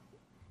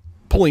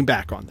 pulling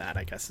back on that,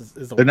 I guess.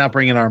 They're not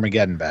bringing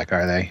Armageddon back,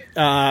 are they?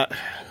 I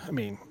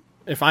mean,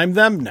 if I'm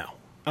them, no.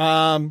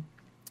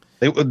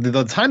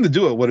 The time to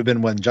do it would have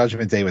been when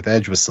Judgment Day with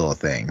Edge was still a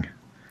thing.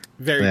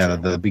 Very true.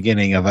 The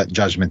beginning of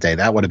Judgment Day.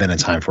 That would have been a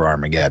time for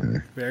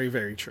Armageddon. Very,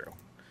 very true.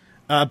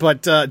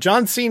 But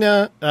John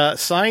Cena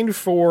signed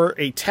for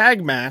a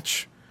tag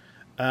match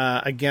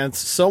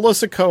against Solo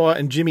Sikoa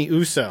and Jimmy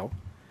Uso.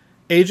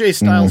 AJ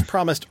Styles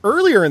promised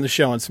earlier in the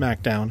show on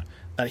SmackDown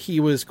that he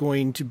was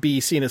going to be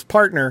Cena's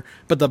partner,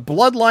 but the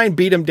Bloodline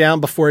beat him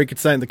down before he could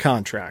sign the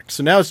contract.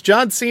 So now it's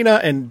John Cena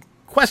and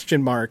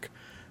question mark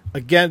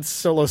against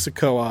Solo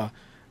Sikoa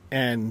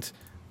and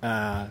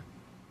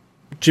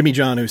Jimmy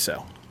John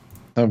Uso.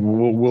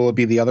 Will it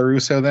be the other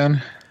Uso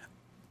then?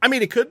 I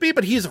mean, it could be,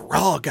 but he's a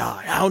Raw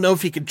guy. I don't know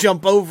if he could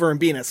jump over and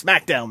be in a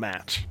SmackDown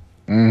match.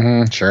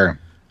 Mm-hmm, sure.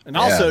 And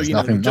also,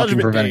 the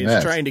Judgment Day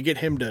is trying to get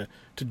him to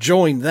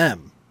join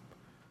them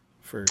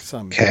for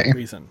some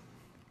reason.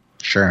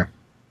 Sure.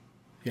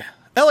 Yeah.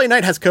 LA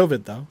Knight has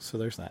COVID, though, so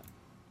there's that.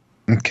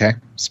 Okay.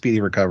 Speedy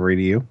recovery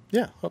to you.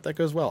 Yeah, hope that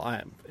goes well.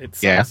 It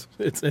sucks.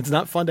 Yeah. It's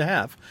not fun to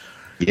have.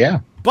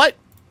 Yeah. But,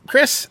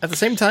 Chris, at the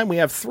same time, we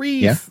have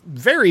three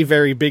very,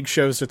 very big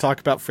shows to talk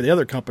about for the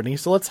other company,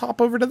 so let's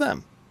hop over to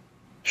them.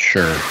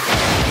 Sure.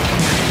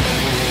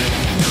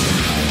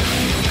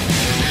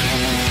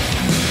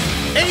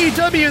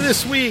 AEW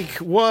this week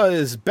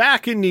was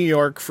back in New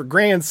York for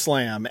Grand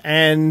Slam,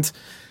 and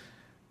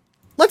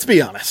let's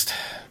be honest,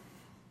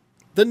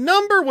 the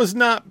number was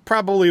not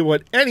probably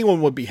what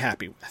anyone would be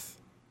happy with.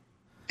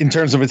 In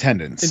terms of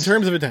attendance.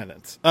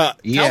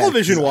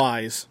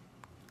 Television-wise,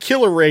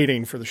 killer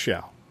rating for the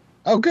show.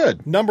 Oh,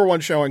 good. Number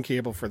one show on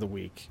cable for the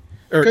week.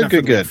 Or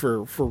good.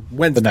 For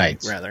Wednesday,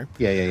 night, rather.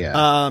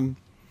 Yeah.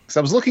 So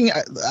I was looking,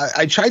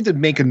 I tried to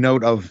make a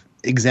note of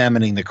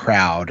examining the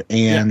crowd,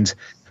 and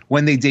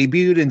when they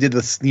debuted and did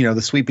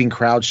the sweeping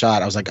crowd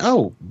shot, I was like,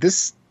 oh,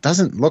 this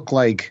doesn't look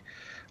like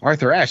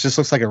Arthur Ashe, this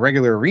looks like a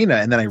regular arena.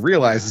 And then I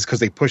realized it's because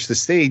they pushed the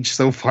stage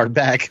so far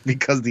back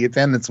because the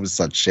attendance was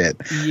such shit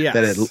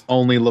that it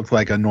only looked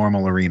like a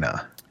normal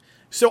arena.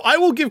 So I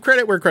will give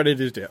credit where credit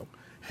is due.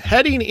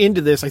 Heading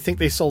into this, I think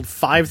they sold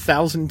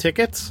 5,000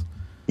 tickets.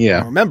 Yeah.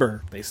 Now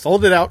remember, they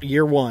sold it out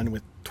year one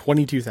with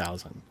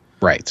 22,000.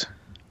 Right.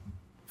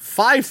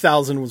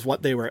 5,000 was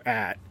what they were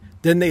at.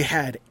 Then they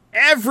had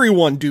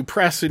everyone do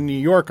press in New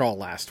York all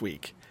last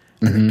week.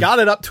 And they got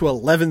it up to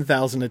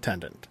 11,000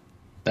 attendant.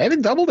 They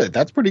haven't doubled it.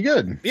 That's pretty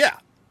good. Yeah.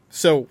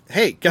 So,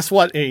 hey, guess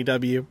what,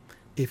 AEW?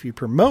 If you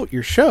promote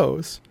your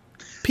shows,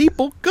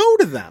 people go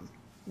to them.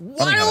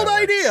 Wild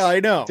idea, I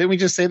know. Didn't we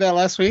just say that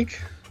last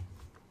week?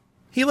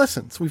 He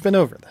listens. We've been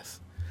over this.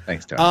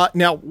 Thanks, Tony.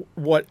 Now,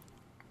 what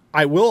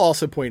I will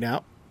also point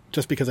out,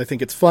 just because I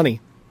think it's funny.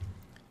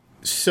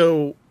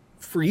 So,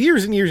 for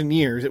years and years and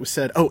years, it was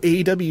said,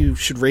 AEW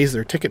should raise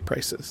their ticket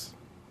prices.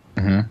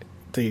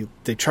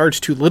 They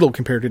charge too little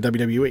compared to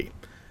WWE.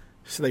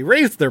 So they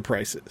raised their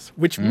prices,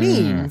 which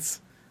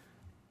means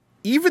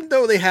even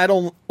though they had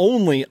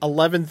only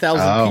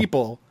 11,000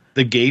 people...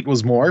 The gate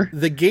was more?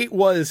 The gate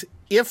was,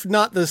 if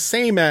not the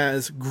same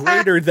as,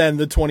 greater than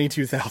the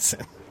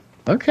 22,000.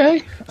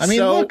 Okay. I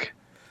mean, look.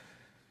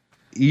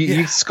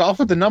 You scoff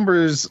at the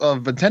numbers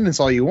of attendance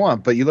all you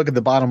want, but you look at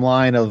the bottom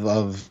line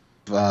of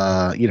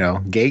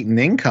gate and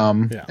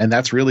income, and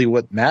that's really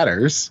what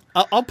matters.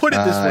 I'll put it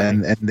this way.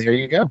 And there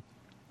you go.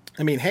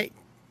 I mean, hey,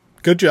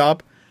 good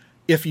job.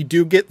 If you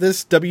do get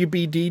this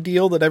WBD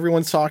deal that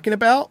everyone's talking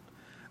about,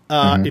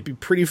 it'd be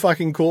pretty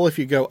fucking cool if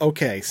you go,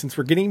 okay, since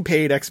we're getting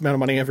paid X amount of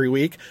money every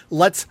week,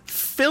 let's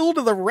fill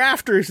to the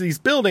rafters these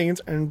buildings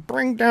and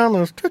bring down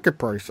those ticket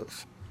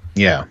prices.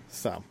 Yeah.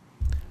 So,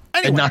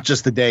 anyway. And not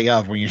just the day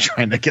of when you're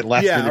trying to get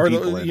last minute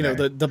people in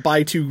there. the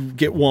buy two,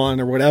 get one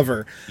or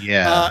whatever.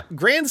 Yeah.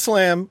 Grand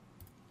Slam,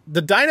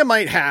 the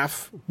Dynamite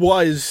half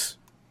was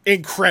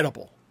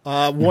incredible.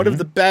 One of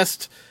the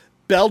best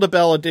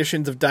bell-to-bell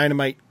editions of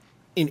Dynamite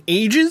in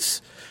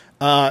ages.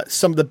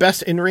 Some of the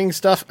best in-ring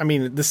stuff. I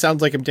mean, this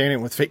sounds like I'm doing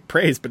it with fake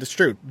praise, but it's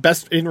true.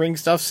 Best in-ring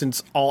stuff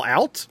since All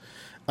Out.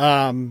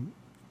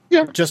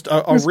 Just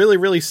a really,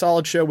 really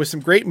solid show with some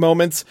great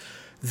moments,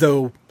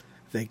 though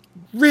they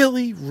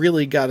really,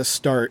 really got to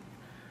start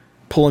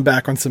pulling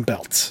back on some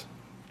belts,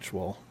 which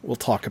we'll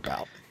talk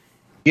about.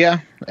 Yeah,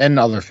 and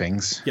other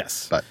things.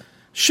 Yes. But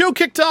show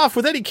kicked off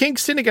with Eddie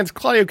Kingston against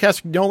Claudio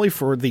Castagnoli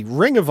for the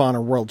Ring of Honor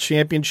World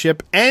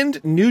Championship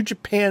and New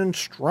Japan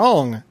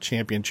Strong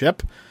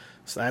Championship.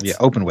 So that's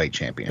open-weight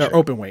championship.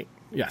 Open weight,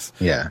 yes.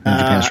 Yeah, New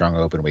Japan Strong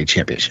Open-weight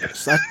Championship.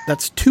 So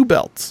that's 2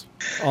 belts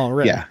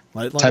already. Yeah,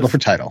 title for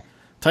title.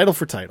 Title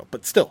for title,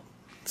 but still,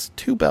 it's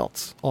 2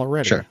 belts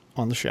already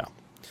on the show.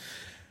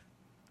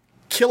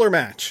 Killer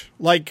match.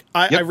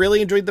 I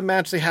really enjoyed the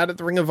match they had at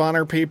the Ring of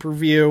Honor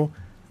pay-per-view.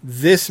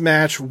 This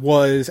match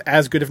was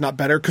as good, if not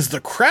better, because the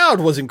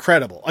crowd was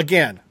incredible.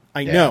 Again,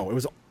 I know it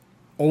was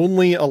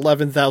only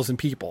 11,000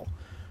 people,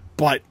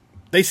 but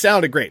they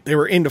sounded great. They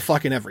were into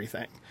fucking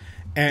everything.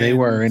 And they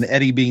were, and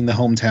Eddie being the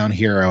hometown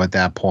hero at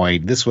that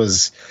point, this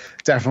was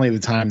definitely the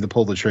time to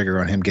pull the trigger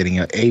on him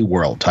getting a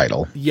world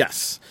title.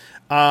 Yes.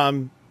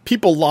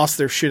 People lost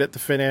their shit at the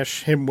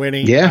finish, him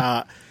winning.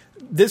 Yeah.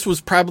 This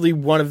was probably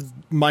one of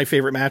my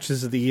favorite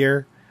matches of the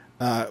year.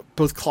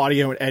 Both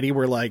Claudio and Eddie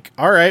were like,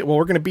 all right, well,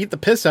 we're going to beat the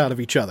piss out of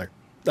each other.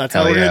 That's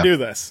how we're going to do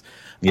this.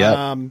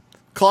 Yeah.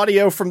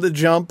 Claudio from the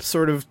jump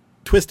sort of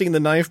twisting the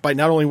knife by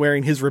not only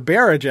wearing his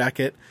Ribera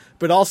jacket,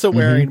 but also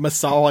wearing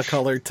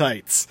Masala-colored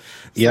tights.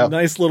 So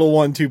nice little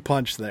 1-2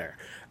 punch there.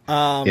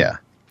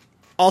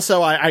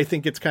 Also, I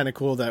think it's kind of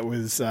cool that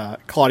was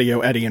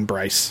Claudio, Eddie, and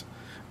Bryce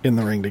in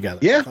the ring together.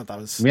 Yeah. I thought that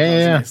was a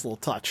nice little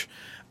touch.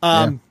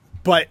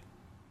 But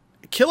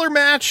killer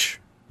match.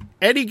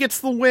 Eddie gets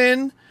the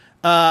win.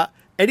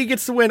 Eddie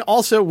gets the win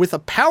also with a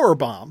power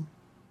bomb,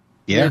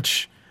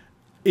 which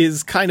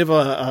is kind of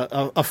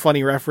a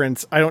funny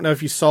reference. I don't know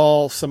if you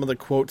saw some of the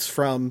quotes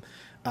from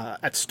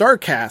at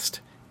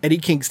StarCast. Eddie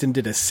Kingston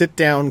did a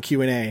sit-down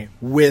Q&A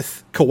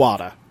with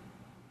Kawada.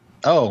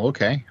 Oh,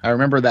 okay. I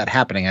remember that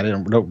happening. I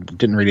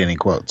didn't read any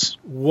quotes.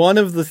 One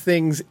of the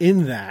things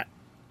in that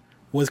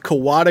was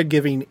Kawada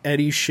giving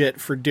Eddie shit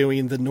for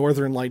doing the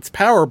Northern Lights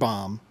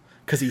powerbomb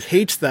because he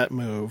hates that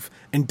move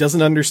and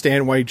doesn't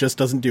understand why he just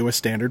doesn't do a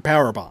standard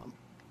powerbomb.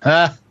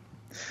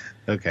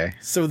 Okay.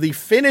 So the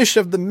finish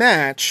of the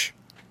match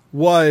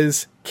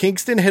was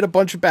Kingston hit a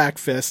bunch of back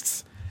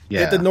fists,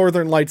 hit the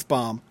Northern Lights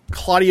bomb,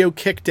 Claudio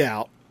kicked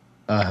out,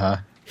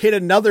 hit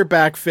another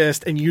back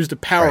fist and used a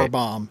power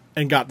bomb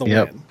and got the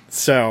win.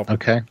 So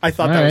I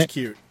thought that was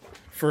cute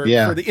for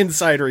the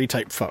insidery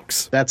type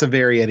folks. That's a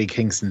very Eddie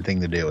Kingston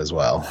thing to do as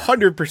well.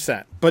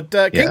 100%. But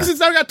Kingston's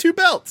now got 2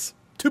 belts.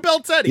 2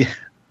 belts, Eddie.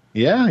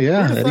 Yeah.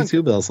 Eddie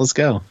 2 belts. Let's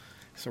go.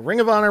 So Ring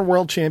of Honor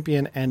World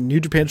Champion and New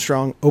Japan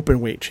Strong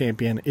Openweight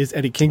Champion is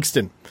Eddie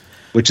Kingston.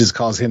 Which has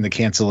caused him to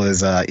cancel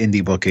his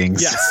indie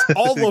bookings. Yes,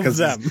 all of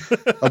them.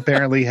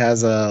 Apparently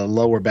has a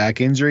lower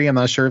back injury. I'm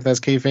not sure if that's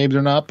kayfabe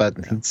or not, but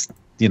it's,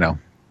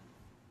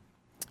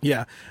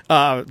 Yeah.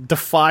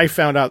 Defy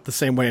found out the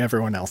same way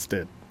everyone else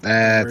did.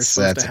 That's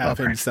supposed to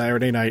happen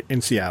Saturday night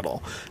in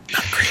Seattle.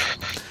 Not great.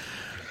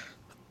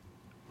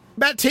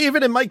 Matt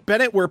Taven and Mike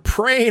Bennett were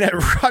praying at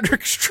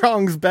Roderick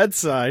Strong's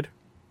bedside.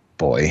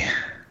 Boy.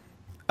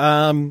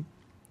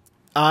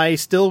 I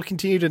still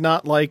continue to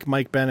not like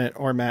Mike Bennett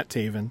or Matt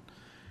Taven.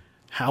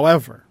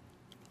 However,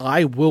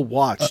 I will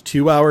watch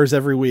 2 hours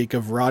every week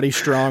of Roddy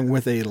Strong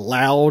with a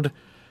loud,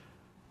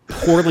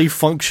 poorly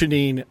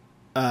functioning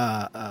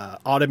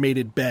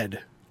automated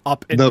bed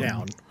up and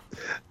down.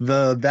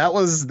 That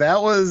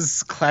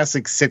was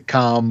classic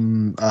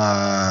sitcom,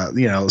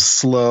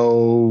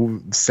 slow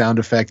sound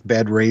effect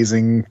bed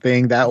raising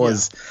thing. That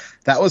was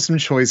some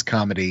choice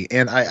comedy.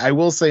 And I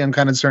will say I'm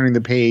kind of turning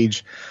the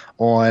page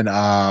on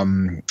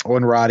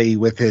Roddy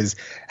with his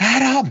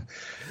Adam,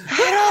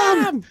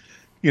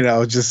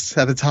 just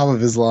at the top of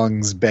his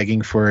lungs,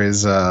 begging for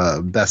his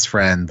best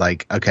friend.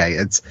 Like, okay,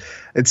 it's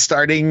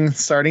starting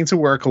to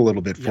work a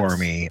little bit for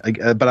me.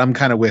 But I'm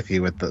kind of with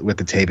you with the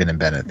Taven and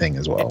Bennett thing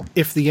as well.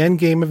 If the end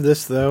game of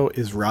this though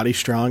is Roddy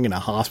Strong in a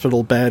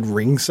hospital bed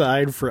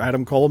ringside for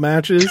Adam Cole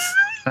matches.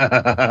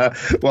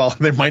 Well,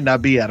 there might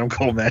not be Adam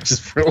Cole matches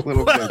for a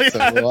little bit.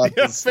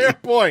 So fair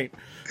point.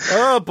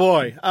 Oh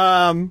boy.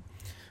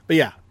 But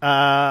yeah,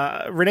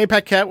 Renee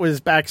Paquette was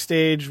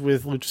backstage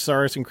with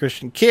Luchasaurus and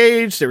Christian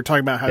Cage. They were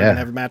talking about how they're going to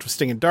have a match with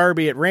Sting and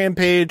Darby at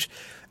Rampage.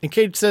 And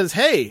Cage says,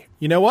 hey,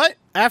 you know what?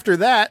 After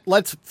that,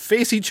 let's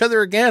face each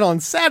other again on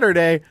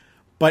Saturday,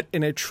 but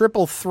in a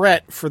triple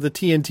threat for the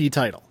TNT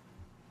title.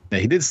 Yeah,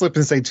 he did slip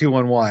and say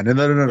 2-on-1. And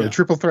no,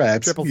 triple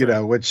threats,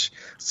 which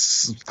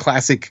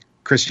classic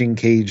Christian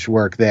Cage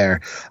work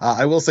there.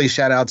 I will say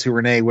shout out to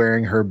Renee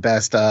wearing her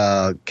best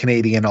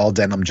Canadian all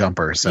denim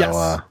jumper.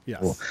 So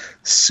well,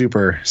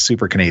 super,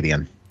 super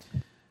Canadian.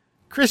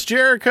 Chris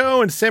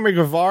Jericho and Sammy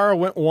Guevara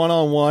went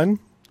one-on-one.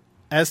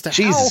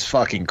 Jesus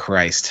fucking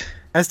Christ.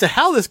 As to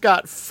how this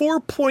got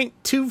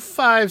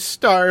 4.25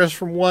 stars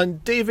from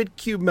one David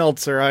Q.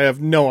 Meltzer, I have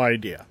no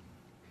idea.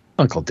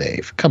 Uncle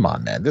Dave, come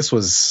on, man. This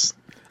was...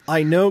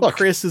 I know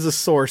Chris is a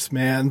source,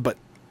 man, but...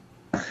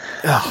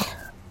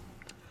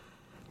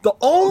 The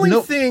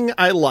only thing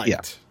I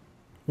liked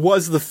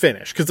was the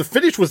finish, because the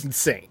finish was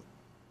insane.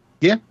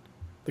 Yeah.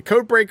 The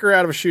code breaker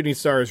out of a shooting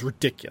star is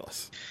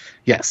ridiculous.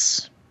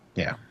 Yes.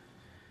 Yeah.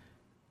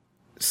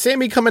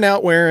 Sammy coming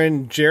out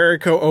wearing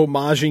Jericho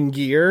homaging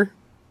gear.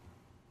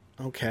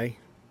 Okay.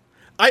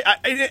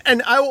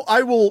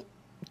 I will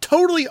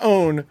totally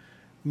own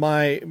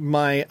my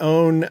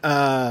own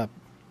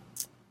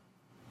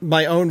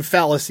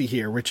fallacy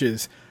here, which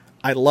is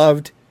I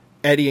loved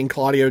Eddie and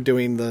Claudio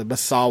doing the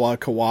Masawa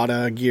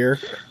Kawada gear.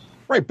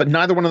 Right, but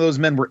neither one of those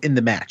men were in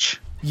the match.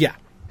 Yeah.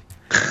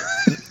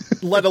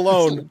 Let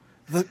alone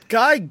the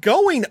guy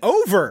going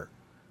over.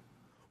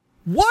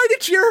 Why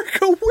did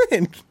Jericho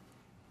win?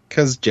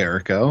 Because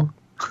Jericho.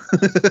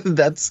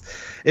 That's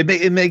it.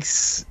 It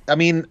makes. I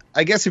mean,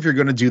 I guess if you're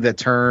going to do that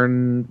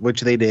turn, which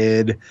they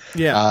did,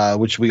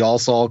 which we all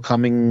saw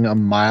coming a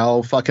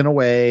mile fucking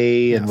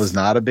away, and was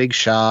not a big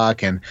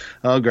shock. And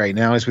oh, great,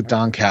 now he's with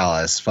Don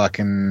Callis.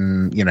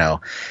 Fucking,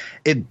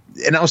 it.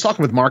 And I was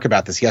talking with Mark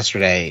about this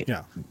yesterday.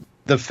 Yeah,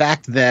 the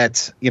fact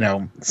that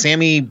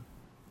Sammy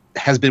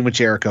has been with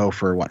Jericho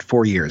for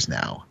 4 years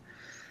now.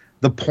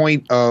 The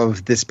point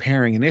of this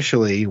pairing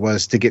initially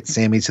was to get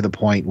Sammy to the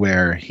point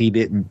where he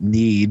didn't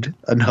need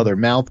another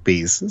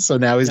mouthpiece. So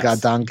now he's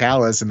got Don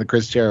Callis in the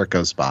Chris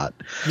Jericho spot.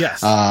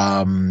 Yes.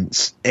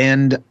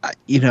 And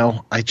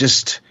I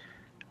just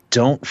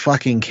don't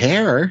fucking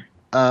care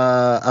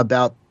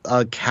about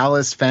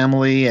Callis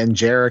family and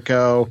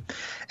Jericho.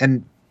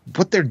 And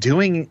what they're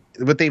doing,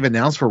 what they've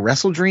announced for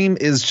Wrestle Dream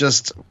is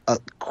just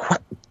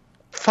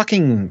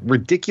fucking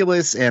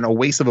ridiculous and a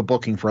waste of a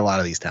booking for a lot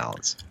of these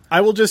talents.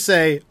 I will just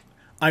say,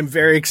 I'm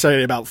very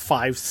excited about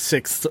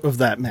 5/6 of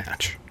that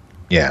match.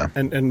 Yeah.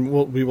 And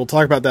we will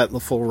talk about that in the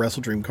full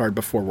Wrestle Dream card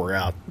before we're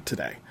out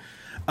today.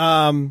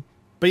 But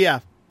yeah,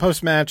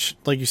 post-match,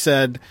 like you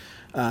said,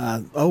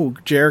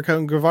 Jericho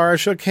and Guevara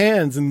shook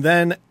hands. And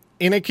then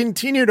in a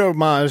continued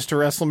homage to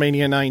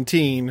WrestleMania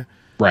 19,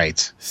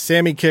 right,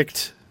 Sammy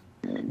kicked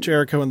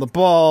Jericho in the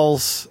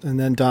balls, and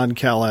then Don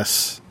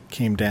Callis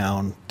came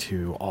down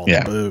to all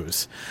the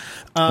booze.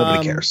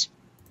 Nobody cares.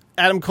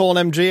 Adam Cole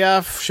and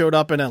MJF showed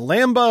up in a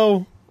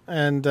Lambo,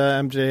 and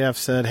MJF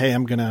said, hey,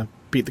 I'm going to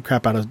beat the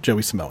crap out of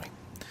Joey Samoa.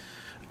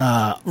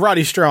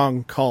 Roddy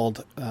Strong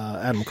called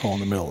Adam Cole in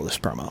the middle of this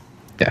promo.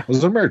 Yeah, it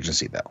was an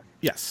emergency, though.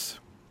 Yes.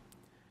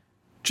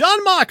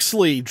 Jon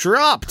Moxley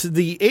dropped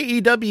the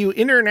AEW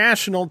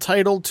International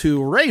title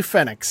to Rey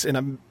Fenix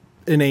in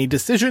a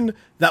decision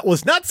that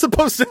was not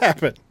supposed to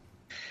happen.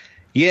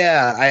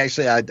 Yeah,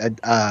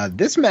 I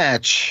this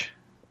match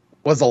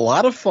was a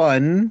lot of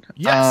fun.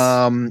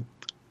 Yes.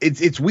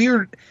 It's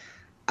weird.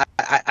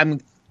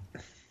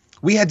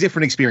 We had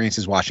different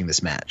experiences watching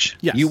this match.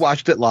 Yes. You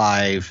watched it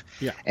live,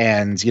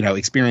 and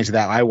experienced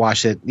that. I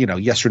watched it,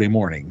 yesterday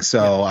morning.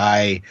 So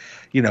I,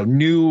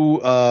 knew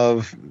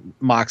of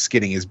Mox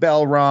getting his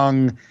bell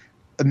rung.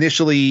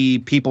 Initially,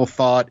 people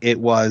thought it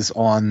was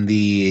on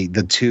the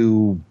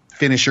 2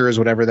 finishers,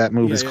 whatever that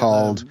move is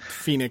called.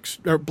 Phoenix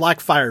or Black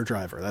Fire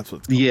Driver. That's what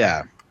it's called.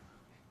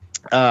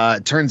 Yeah.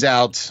 Turns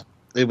out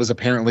it was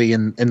apparently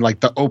in like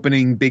the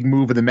opening big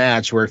move of the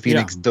match where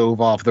Phoenix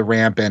dove off the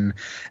ramp and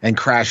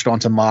crashed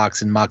onto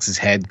Mox, and Mox's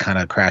head kind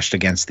of crashed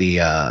against the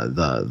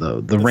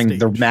ring, stage.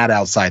 The mat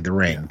outside the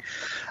ring.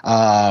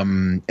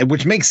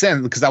 Which makes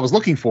sense because I was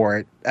looking for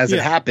it as it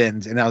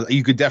happened, and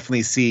you could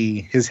definitely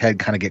see his head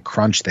kind of get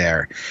crunched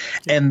there.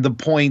 And the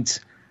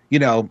point,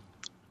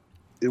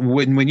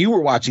 when you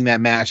were watching that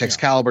match,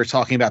 Excalibur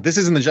talking about this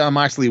isn't the Jon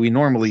Moxley we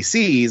normally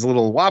see. He's a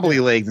little wobbly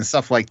legs and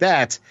stuff like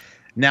that.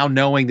 Now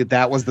knowing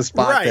that was the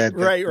spot that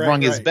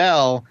rung his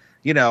bell,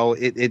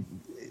 it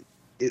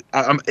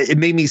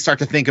made me start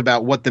to think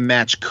about what the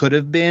match could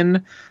have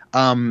been.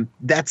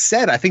 That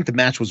said, I think the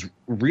match was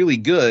really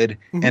good,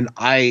 and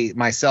I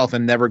myself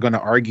am never going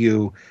to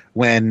argue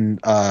when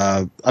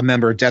a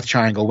member of Death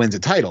Triangle wins a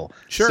title.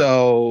 Sure.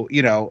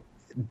 So,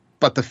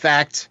 but the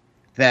fact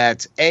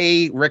that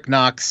Rick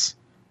Knox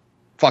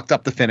fucked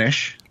up the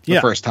finish the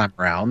first time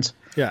around.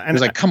 Yeah. And it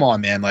was like, come on,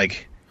 man.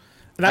 Like,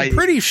 and I'm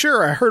pretty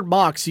sure I heard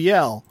Mox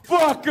yell,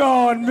 "Fuck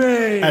on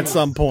me!" at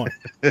some point.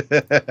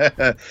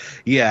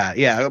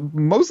 Yeah.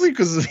 Mostly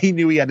because he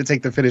knew he had to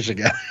take the finish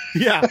again.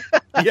 Yeah.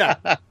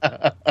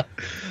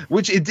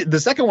 Which the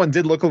second one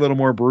did look a little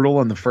more brutal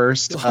than the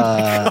first.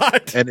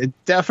 And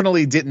it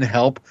definitely didn't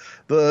help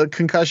the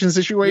concussion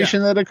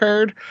situation that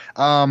occurred.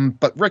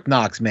 But Rick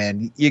Knox,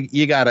 man,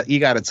 you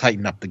gotta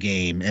tighten up the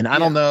game. And I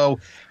don't know.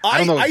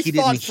 I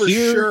thought for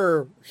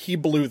sure he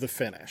blew the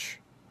finish.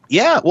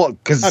 Yeah, well,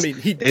 because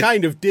he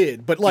kind of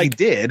did, but like he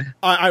did.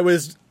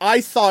 I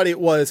thought it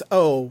was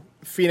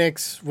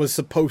Phoenix was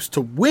supposed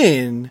to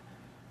win,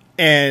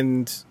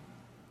 and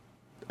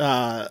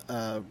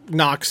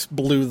Knox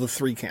blew the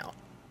 3 count.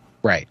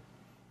 Right.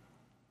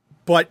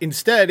 But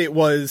instead, it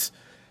was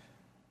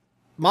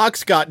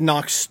Mox got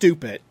knocked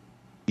stupid.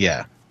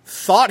 Yeah.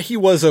 Thought he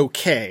was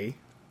okay.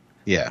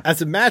 Yeah. As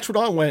the match went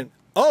on, went,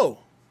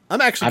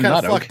 I'm actually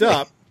kind of fucked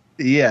up.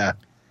 Yeah.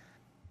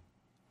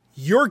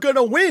 You're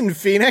gonna win,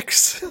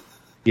 Phoenix.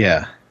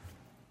 Yeah.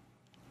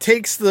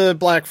 Takes the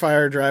Black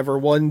Fire Driver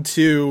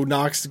 1-2.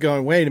 Knox is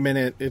going, wait a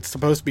minute, it's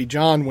supposed to be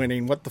John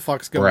winning. What the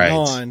fuck's going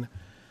on?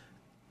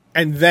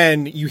 And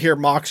then you hear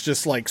Mox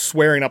just like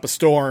swearing up a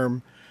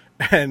storm,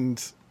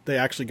 and they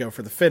actually go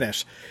for the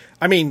finish.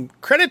 I mean,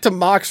 credit to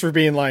Mox for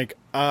being like,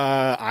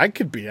 I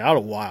could be out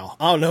a while.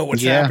 I don't know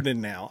what's happening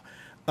now.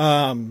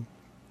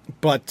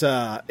 But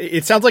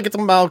it sounds like it's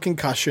a mild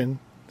concussion.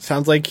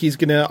 Sounds like he's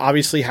going to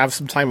obviously have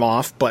some time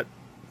off, but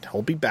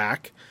he'll be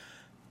back.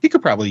 He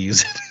could probably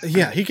use it.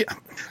 Yeah, he could.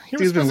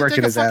 He's been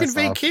working his ass off.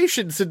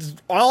 Vacation since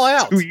All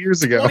Out 2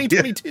 years ago,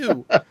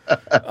 2022.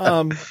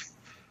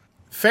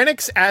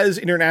 Phoenix as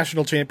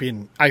international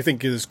champion, I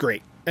think, is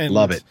great. And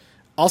love it.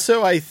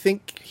 Also, I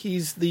think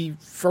he's the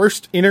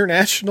first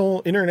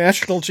international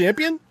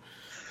champion.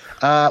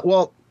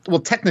 Well,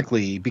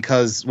 technically,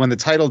 because when the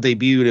title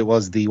debuted, it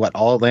was the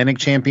All Atlantic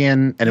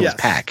champion, and it was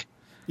Pac.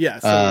 Yeah,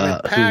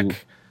 so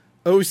Pac,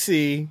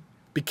 OC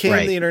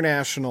became the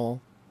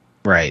international,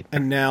 right,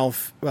 and now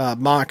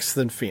Mox,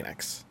 then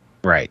Phoenix.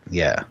 Right.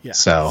 Yeah.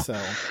 So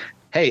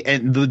hey,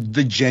 and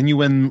the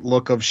genuine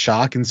look of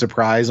shock and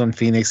surprise on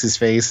Phoenix's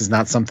face is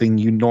not something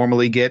you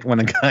normally get when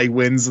a guy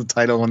wins the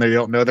title when they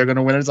don't know they're going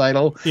to win a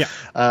title.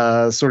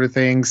 Yeah. Sort of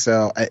thing.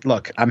 So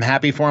look, I'm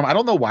happy for him. I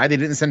don't know why they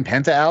didn't send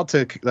Penta out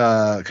to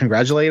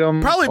congratulate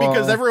him. Probably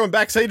because everyone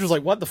backstage was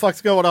like, "What the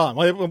fuck's going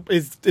on?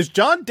 Is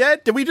John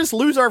dead? Did we just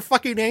lose our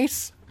fucking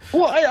ace?"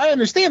 Well, I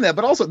understand that,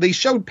 but also they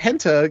showed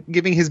Penta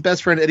giving his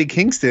best friend Eddie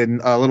Kingston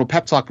a little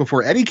pep talk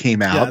before Eddie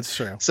came out. Yeah, that's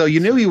true. So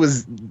you knew he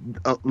was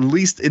at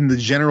least in the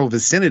general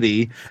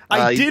vicinity.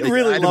 I did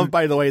really love,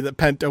 by the way, that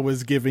Penta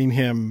was giving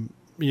him,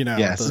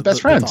 his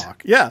best friend.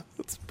 Talk. Yeah,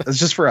 it's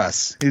just for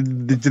us. He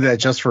did that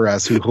just for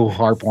us who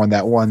harp on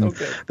that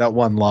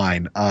one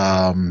line.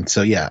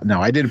 So yeah,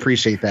 no, I did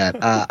appreciate that.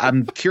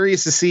 I'm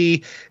curious to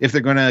see if they're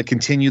going to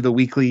continue the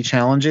weekly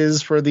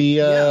challenges for the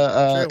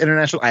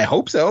international. I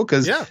hope so,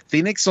 because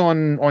Phoenix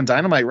on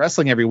Dynamite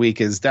Wrestling every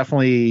week is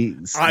definitely.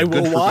 I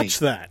will watch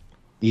that.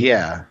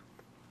 Yeah.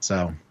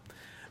 So.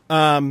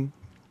 Then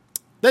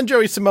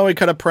Joey Samoa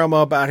cut a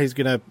promo about he's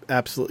going to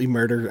absolutely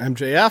murder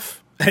MJF,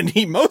 and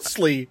he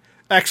mostly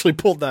actually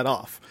pulled that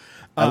off.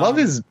 I love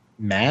his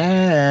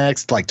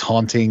Max, like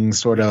taunting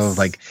sort of,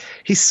 like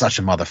he's such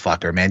a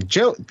motherfucker, man.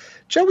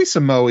 Joey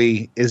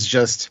Samoa is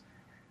just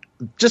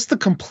the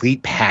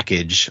complete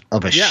package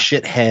of a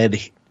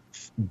shithead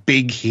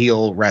big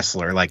heel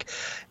wrestler. Like,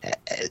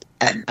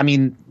 I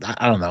mean,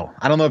 I don't know.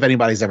 I don't know if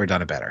anybody's ever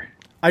done it better.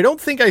 I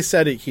don't think I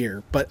said it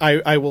here, but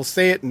I will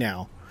say it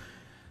now.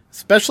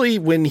 Especially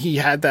when he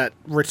had that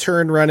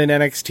return run in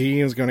NXT,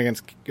 he was going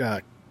against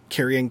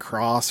Karrion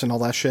Kross and all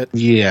that shit.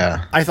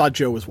 Yeah. I thought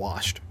Joe was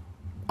washed.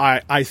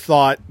 I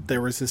thought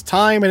there was his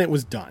time and it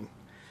was done.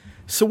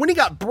 So when he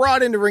got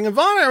brought into Ring of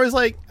Honor, I was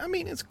like, I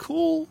mean, it's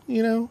cool,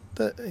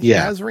 that he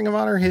has Ring of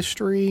Honor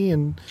history,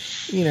 and,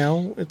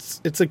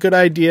 it's a good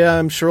idea.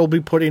 I'm sure he'll be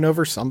putting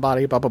over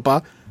somebody, blah, blah,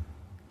 blah.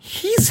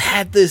 he's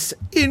had this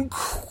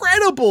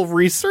incredible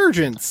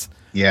resurgence.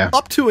 Yeah.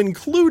 Up to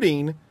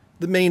including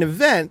the main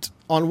event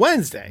on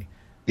Wednesday.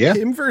 Yeah.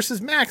 Him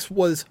versus Max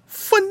was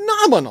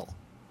phenomenal.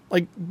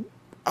 Like,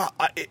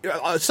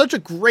 such a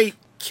great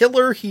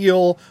killer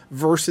heel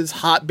versus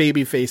hot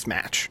babyface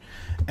match.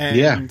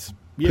 And,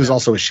 who's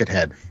also a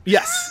shithead.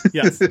 Yes,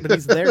 but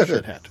he's their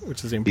shithead,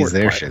 which is the important He's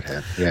their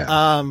part. shithead,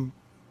 yeah.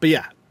 But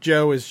yeah,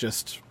 Joe is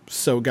just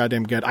so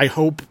goddamn good. I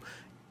hope,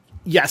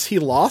 yes, he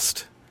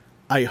lost.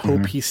 I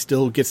hope he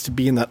still gets to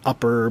be in that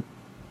upper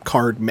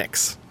card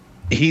mix.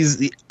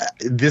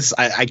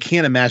 I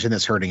can't imagine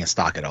this hurting his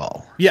stock at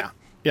all. Yeah.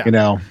 You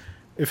know?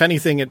 If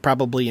anything, it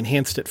probably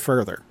enhanced it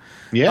further.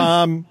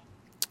 Yeah.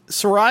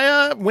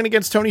 Saraya went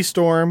against Tony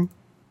Storm.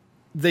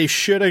 They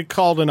should have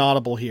called an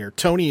audible here.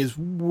 Tony is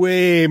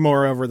way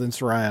more over than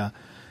Saraya,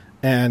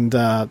 and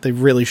they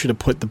really should have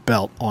put the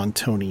belt on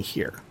Tony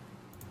here.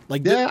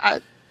 Like,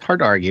 hard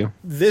to argue.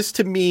 This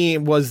to me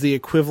was the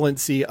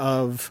equivalency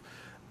of,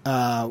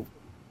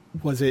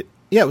 was it?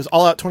 Yeah, it was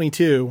All Out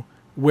 22,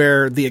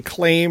 where the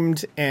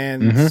Acclaimed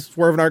and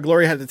Swerve and Our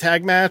Glory had the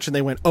tag match, and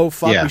they went, "Oh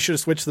fuck, we should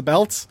have switched the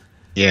belts."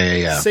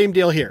 Yeah. Same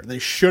deal here. They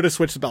should have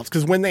switched the belts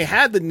because when they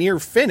had the near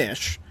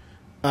finish.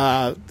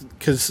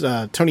 Because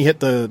Tony hit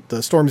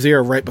the Storm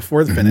Zero right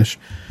before the finish.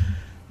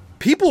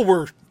 People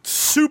were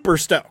super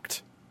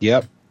stoked.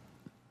 Yep.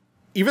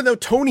 Even though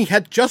Tony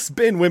had just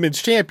been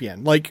women's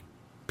champion, like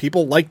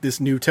people like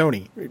this new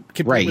Tony.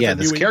 Right? Yeah.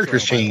 This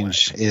character's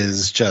change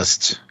is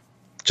just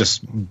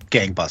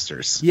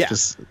gangbusters. Yeah.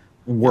 Just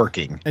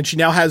working. And she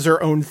now has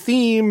her own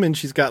theme, and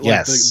she's got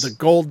like the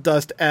Gold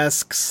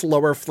Dust-esque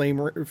slower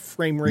frame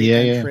rate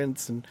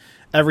entrance and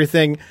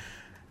everything.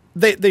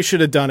 They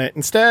should have done it.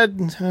 Instead,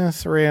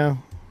 Saraya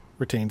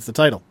retains the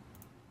title.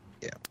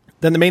 Yeah.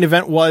 Then the main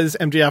event was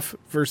MJF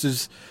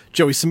versus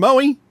Joey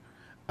Samoa.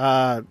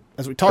 As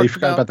we talked about... You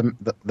forgot about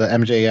the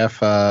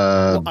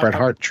MJF Bret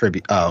Hart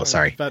tribute. Oh,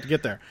 sorry. About to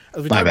get there.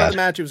 As we talked about the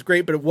match, it was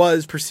great, but it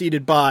was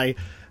preceded by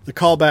the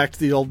callback to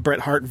the old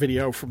Bret Hart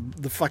video from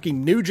the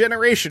fucking New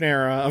Generation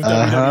era of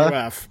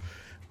WWF.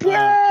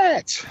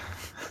 Bret!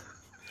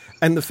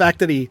 And the fact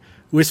that he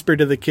whispered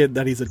to the kid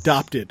that he's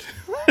adopted.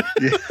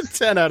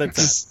 10 out of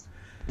 10.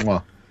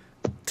 Well,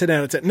 10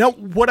 out of 10. Now,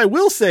 what I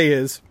will say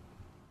is,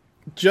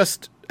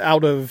 just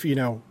out of,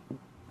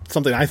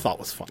 something I thought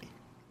was funny.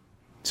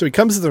 So he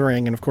comes to the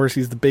ring, and of course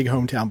he's the big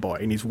hometown boy,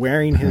 and he's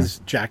wearing his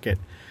jacket,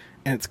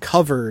 and it's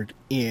covered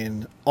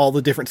in all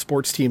the different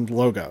sports team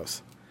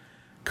logos.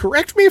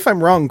 Correct me if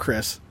I'm wrong,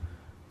 Chris.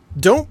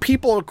 Don't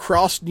people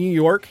across New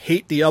York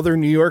hate the other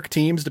New York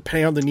teams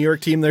depending on the New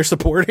York team they're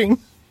supporting?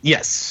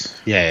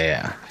 Yes.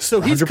 Yeah. So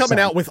he's 100%. coming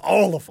out with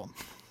all of them.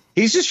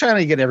 He's just trying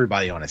to get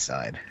everybody on his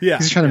side. Yeah.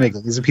 He's trying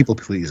to he's a people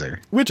pleaser.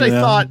 Which I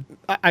thought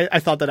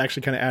that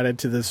actually kind of added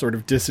to this sort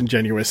of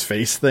disingenuous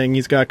face thing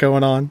he's got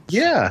going on.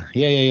 Yeah.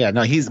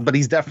 No, he's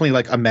definitely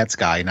like a Mets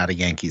guy, not a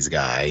Yankees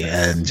guy.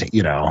 And,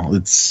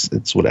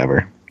 it's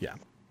whatever. Yeah.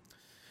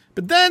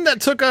 But then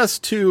that took us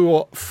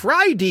to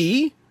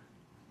Friday,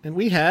 and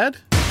we had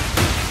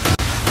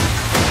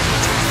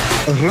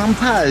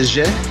Rampage.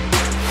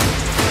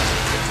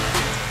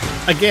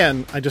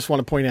 Again, I just want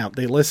to point out,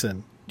 they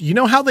listen. Do you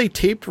know how they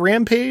taped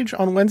Rampage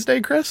on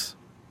Wednesday, Chris?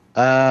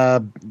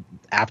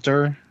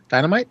 After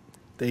Dynamite?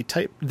 They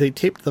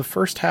taped the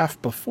first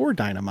half before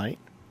Dynamite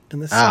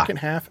and the second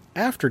half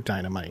after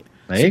Dynamite.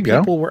 There you go.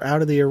 People were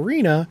out of the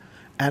arena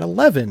at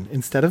 11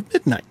 instead of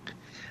midnight.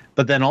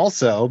 But then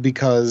also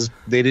because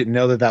they didn't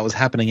know that was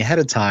happening ahead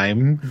of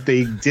time,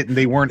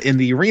 they weren't in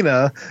the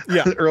arena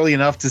early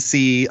enough to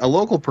see a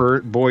local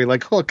boy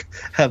like Hook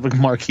have a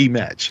marquee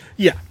match.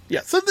 Yeah.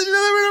 So there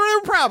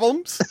were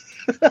problems.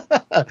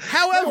 However,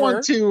 I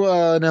want to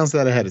announce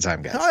that ahead of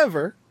time, guys.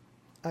 However,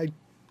 I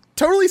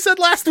totally said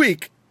last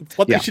week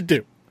what they should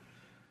do.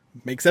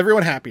 Makes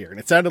everyone happier. And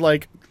it sounded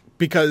like,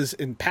 because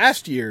in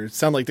past years, it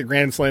sounded like the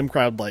Grand Slam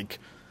crowd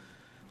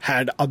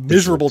had a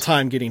miserable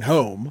time getting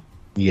home.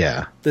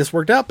 Yeah. This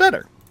worked out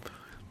better.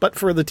 But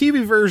for the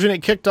TV version,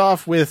 it kicked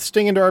off with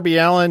Sting and Darby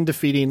Allin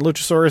defeating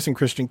Luchasaurus and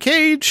Christian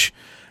Cage.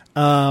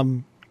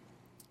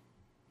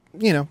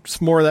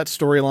 Just more of that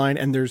storyline,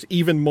 and there's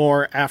even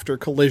more after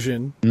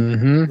Collision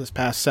this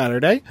past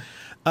Saturday.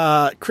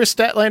 Chris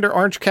Statlander,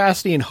 Orange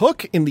Cassidy, and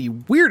Hook in the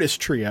weirdest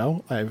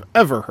trio I've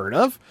ever heard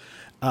of.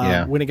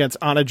 Win against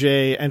Anna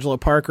Jay, Angela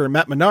Parker, and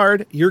Matt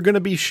Menard. You're going to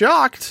be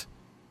shocked.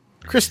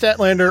 Chris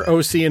Statlander,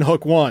 OC, and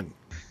Hook won.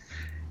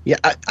 Yeah,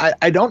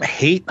 I don't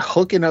hate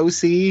Hook and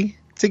OC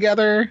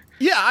together.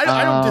 Yeah,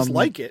 I don't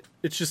dislike it.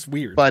 It's just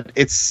weird. But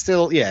it's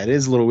still, it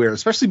is a little weird,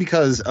 especially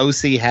because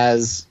OC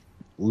has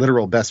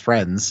literal best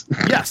friends.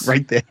 Yes.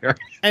 Right there.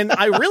 And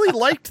I really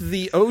liked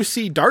the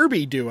OC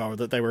Darby duo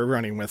that they were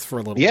running with for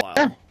a little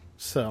while.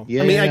 So,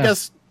 I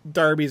guess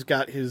Darby's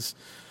got his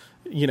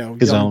young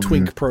own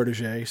twink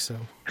protege, so.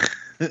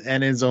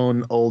 And his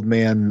own old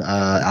man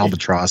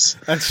albatross.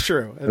 That's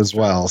true.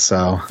 Well,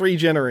 so 3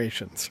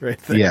 generations right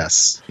there.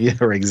 Yes. Yeah,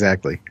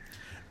 exactly.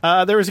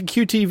 There was a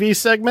QTV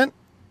segment.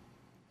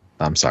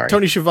 I'm sorry.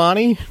 Tony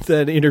Schiavone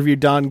then interviewed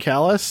Don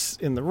Callis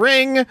in the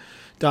ring.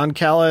 Don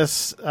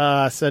Callis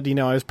said,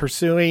 I was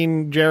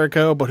pursuing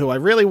Jericho, but who I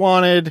really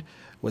wanted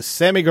was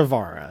Sammy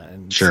Guevara.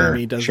 And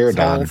Sammy does this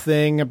whole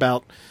thing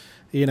about,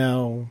 he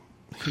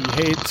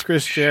hates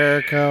Chris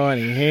Jericho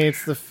and he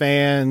hates the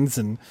fans,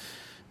 and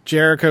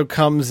Jericho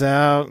comes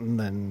out, and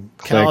then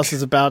Callis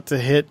is about to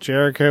hit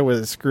Jericho with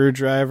a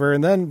screwdriver,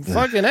 and then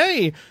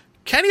hey,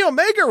 Kenny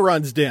Omega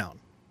runs down.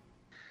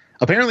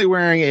 Apparently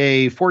wearing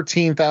a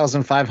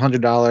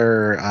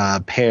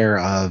 $14,500 pair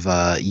of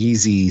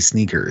Yeezy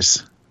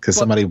sneakers, because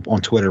somebody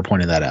on Twitter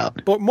pointed that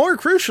out. But more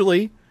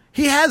crucially,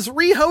 he has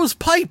Riho's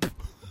pipe.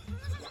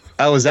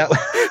 Oh, is that?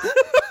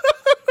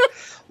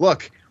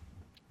 Look,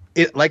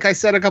 like I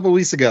said a couple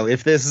weeks ago,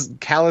 if this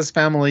Callis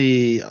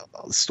family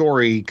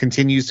story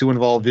continues to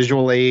involve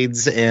visual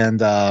aids and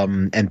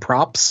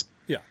props,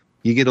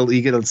 you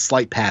get a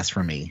slight pass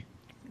from me.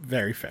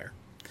 Very fair.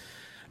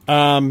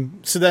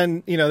 So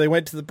then, they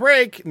went to the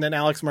break, and then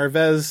Alex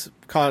Marvez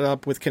caught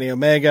up with Kenny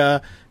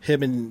Omega.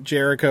 Him and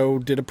Jericho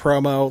did a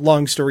promo.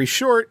 Long story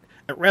short,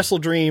 at Wrestle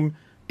Dream,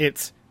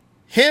 it's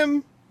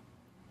him,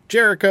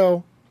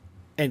 Jericho,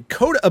 and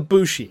Kota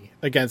Ibushi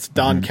against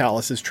Don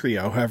Callis'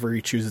 trio, however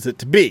he chooses it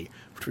to be,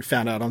 which we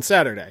found out on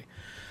Saturday.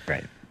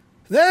 Right.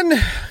 Then,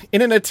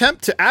 in an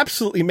attempt to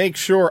absolutely make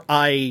sure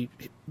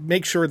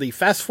the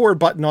fast forward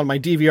button on my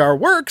DVR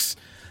works,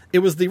 it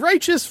was the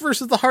Righteous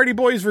versus the Hardy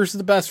Boys versus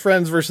the Best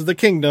Friends versus the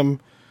Kingdom.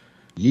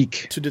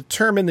 Yeek. To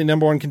determine the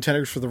number one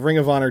contenders for the Ring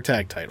of Honor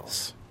tag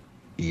titles.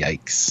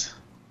 Yikes.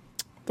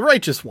 The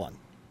Righteous won.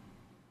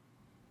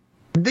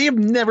 They have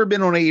never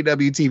been on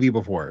AEW TV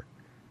before.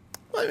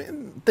 I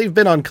mean, they've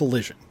been on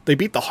Collision. They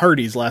beat the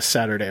Hardys last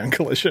Saturday on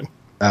Collision.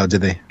 Oh,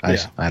 did they?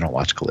 Yeah. I don't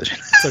watch Collision.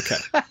 It's okay.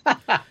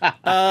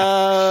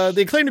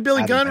 The Acclaimed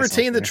Billy Gunn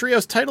retained the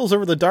trios titles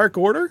over the Dark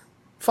Order.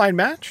 Fine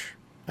match.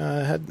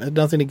 Had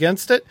nothing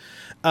against it.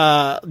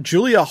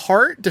 Julia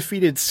Hart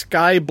defeated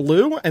Sky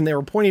Blue, and they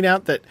were pointing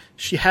out that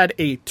she had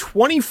a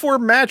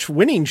 24-match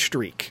winning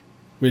streak,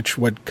 which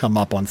would come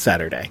up on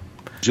Saturday.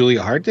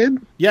 Julia Hart did?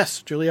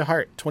 Yes, Julia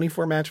Hart,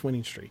 24-match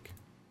winning streak.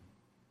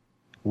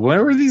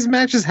 Where were these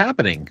matches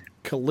happening?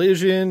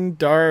 Collision,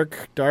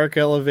 Dark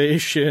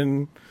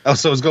Elevation. Oh,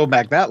 so it's going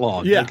back that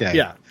long. Yeah, okay.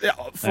 yeah.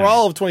 For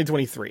all of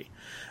 2023.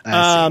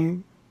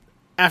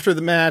 After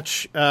the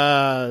match,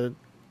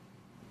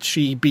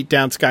 she beat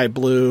down Sky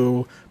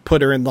Blue,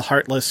 put her in the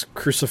Heartless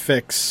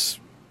Crucifix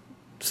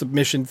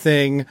submission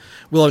thing.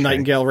 Willow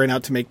Nightingale ran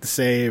out to make the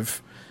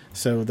save.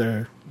 So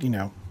they're,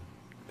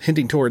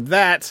 hinting toward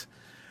that.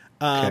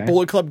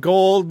 Bullet Club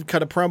Gold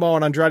cut a promo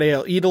on Andrade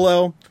El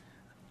Idolo.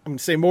 I'm going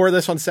to say more of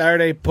this on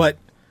Saturday, but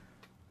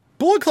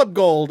Bullet Club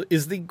Gold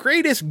is the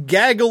greatest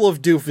gaggle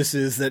of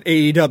doofuses that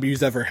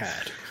AEW's ever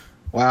had.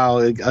 Wow,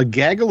 a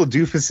gaggle of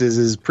doofuses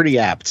is pretty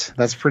apt.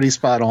 That's pretty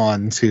spot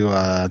on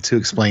to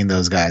explain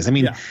those guys. I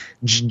mean,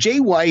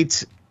 Jay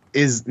White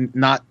is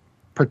not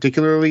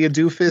particularly a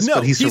doofus,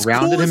 but he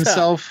surrounded cool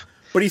himself.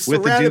 But he's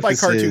surrounded by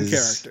cartoon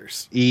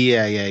characters.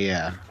 Yeah.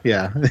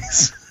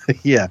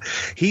 Yeah.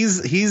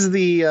 He's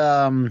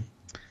the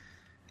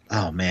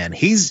oh man,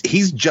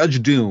 he's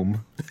Judge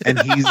Doom, and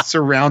he's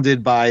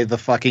surrounded by the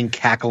fucking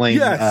cackling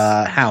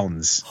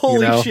hounds.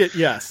 Holy shit!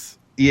 Yes.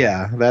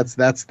 Yeah,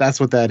 that's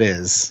what that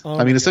is. Oh,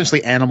 I mean,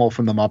 essentially Animal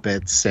from the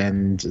Muppets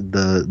and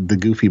the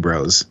Goofy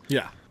Bros.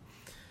 Yeah.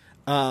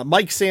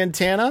 Mike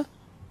Santana,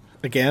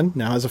 again,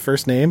 now has a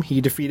first name. He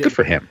defeated Good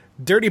for him.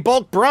 Dirty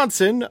Bulk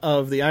Bronson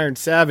of the Iron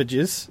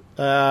Savages.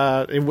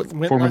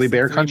 Formerly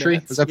Bear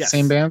Country? Was that the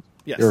same band?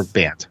 Yes. Or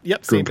band?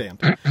 Yep, Group. same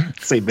band.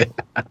 Same band.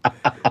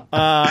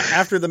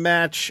 After the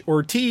match,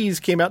 Ortiz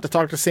came out to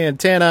talk to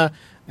Santana,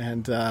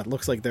 and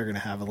looks like they're going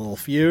to have a little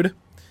feud.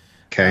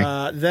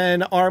 Okay.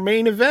 Then our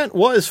main event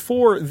was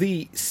for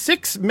the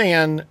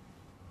 6-man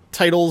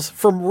titles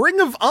from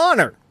Ring of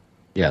Honor.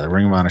 Yeah, the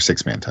Ring of Honor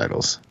 6-man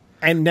titles.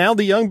 And now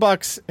the Young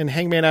Bucks and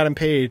Hangman Adam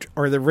Page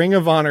are the Ring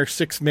of Honor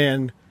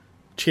 6-man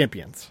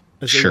champions.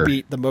 As they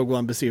beat the Mogul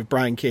Embassy of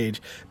Brian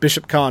Cage,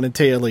 Bishop Khan, and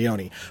Taya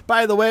Leone.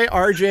 By the way,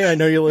 RJ, I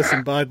know you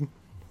listen, bud.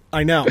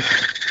 I know.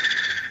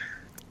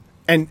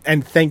 And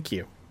thank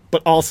you.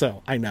 But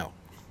also, I know.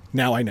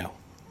 Now I know.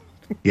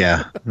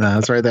 Yeah, no,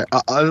 that's right there.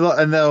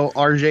 And though,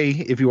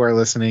 RJ, if you are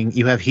listening,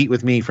 you have heat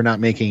with me for not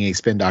making a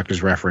Spin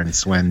Doctors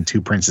reference when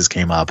Two Princes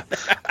came up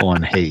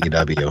on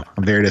AEW.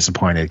 I'm very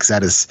disappointed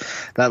because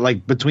that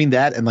like between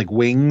that and like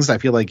Wings, I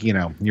feel like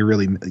you're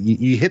really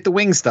you hit the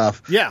Wing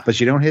stuff, but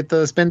you don't hit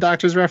the Spin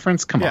Doctors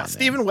reference. Come on,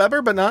 Steven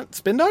Weber, but not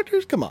Spin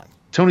Doctors. Come on,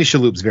 Tony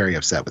Shalhoub's very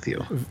upset with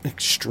you.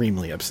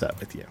 Extremely upset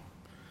with you.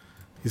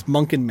 He's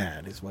monkin'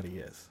 mad, is what he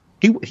is.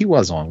 He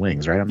was on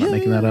Wings, right? I'm not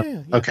making that up.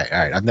 Yeah. Okay, all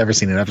right. I've never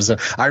seen an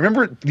episode. I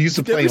remember it used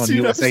to play on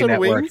USA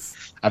Network.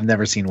 I've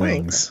never seen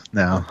Wings. Okay.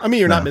 No. I mean,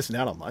 you're not missing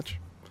out on much.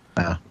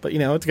 No. But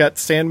it's got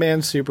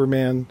Sandman,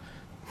 Superman,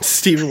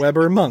 Steven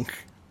Weber, and Monk.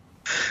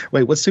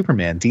 Wait, what's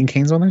Superman? Dean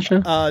Cain's on that show?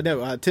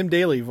 No. Tim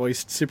Daly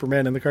voiced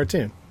Superman in the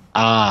cartoon.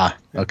 Ah,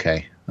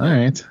 okay. All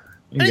right.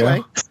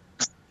 Anyway,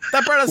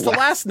 that brought us to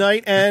last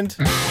night and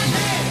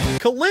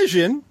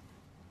Collision.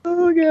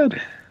 Oh my god.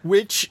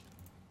 Which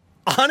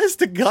honest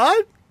to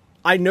God,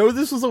 I know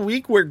this was a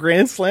week where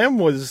Grand Slam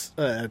was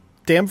a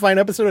damn fine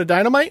episode of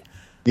Dynamite.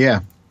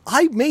 Yeah.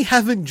 I may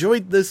have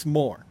enjoyed this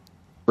more.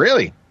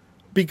 Really?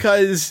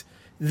 Because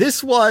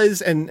this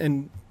was,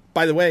 and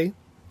by the way,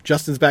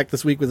 Justin's back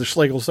this week with a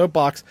Schlegel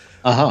soapbox.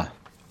 Uh-huh.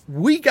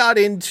 We got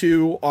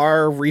into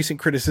our recent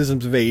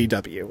criticisms of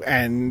AEW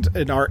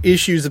and our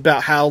issues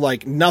about how,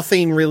 like,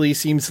 nothing really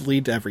seems to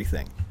lead to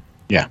everything.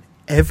 Yeah.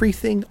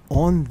 Everything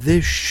on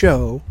this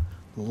show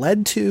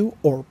led to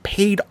or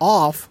paid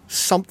off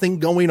something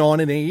going on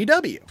in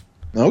AEW.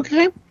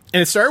 Okay.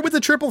 And it started with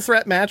a triple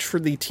threat match for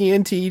the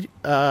TNT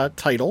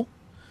title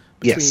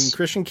between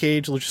Christian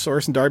Cage,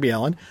 Luchasaurus, and Darby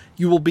Allin.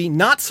 You will be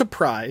not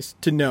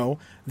surprised to know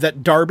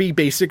that Darby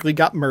basically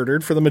got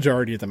murdered for the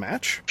majority of the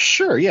match.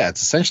 Sure, yeah.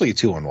 It's essentially a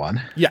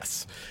 2-on-1.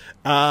 Yes.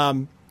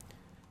 And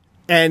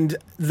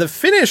the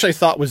finish I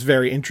thought was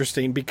very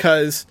interesting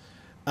because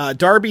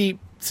Darby,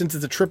 since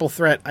it's a triple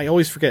threat, I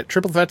always forget,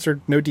 triple threats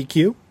are no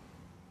DQ.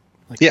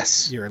 Like,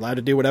 yes. You're allowed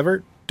to do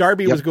whatever.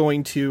 Darby was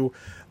going to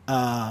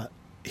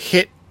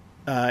hit,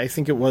 I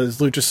think it was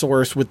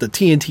Luchasaurus with the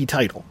TNT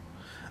title.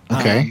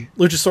 Okay.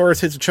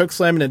 Luchasaurus hits a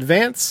chokeslam in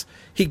advance.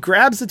 He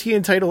grabs the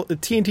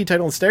TNT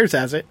title and stares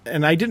at it.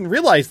 And I didn't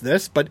realize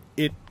this, but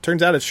it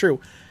turns out it's true.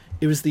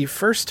 It was the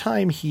first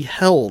time he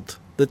held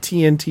the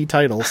TNT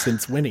title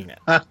since winning it.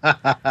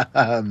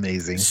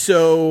 Amazing.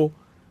 So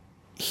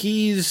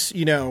he's,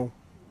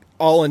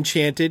 all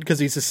enchanted because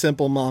he's a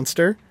simple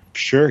monster.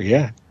 Sure,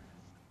 yeah.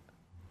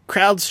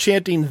 Crowd's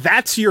chanting,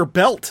 "That's your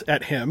belt"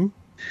 at him.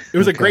 It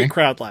was a great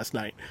crowd last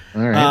night.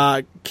 All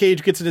right.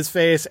 Cage gets in his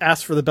face,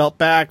 asks for the belt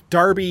back.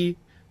 Darby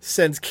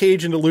sends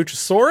Cage into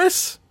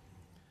Luchasaurus.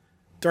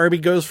 Darby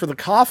goes for the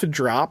coffin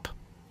drop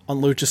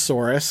on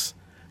Luchasaurus,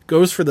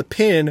 goes for the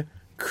pin.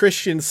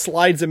 Christian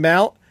slides him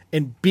out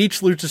and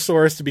beats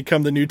Luchasaurus to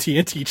become the new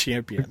TNT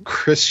champion.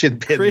 Christian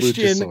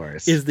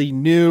Luchasaurus is the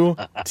new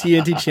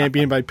TNT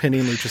champion by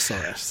pinning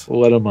Luchasaurus.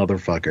 What a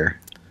motherfucker.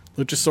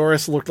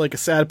 Luchasaurus looked like a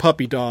sad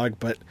puppy dog,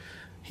 but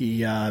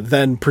he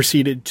then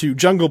proceeded to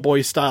Jungle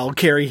Boy style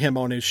carry him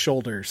on his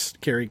shoulders,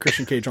 carry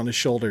Christian Cage on his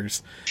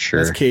shoulders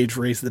as Cage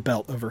raised the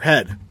belt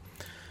overhead.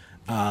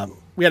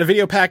 We had a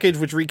video package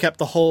which recapped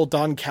the whole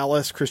Don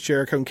Callis, Chris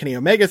Jericho, and Kenny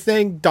Omega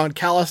thing. Don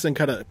Callis then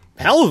cut a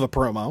hell of a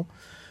promo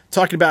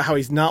talking about how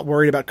he's not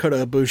worried about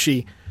Kota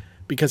Ibushi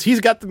because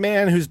he's got the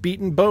man who's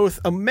beaten both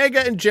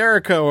Omega and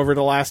Jericho over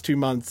the last 2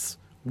 months,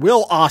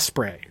 Will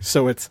Ospreay.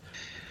 So it's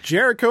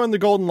Jericho and the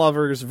Golden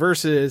Lovers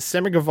versus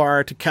Sammy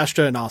Guevara,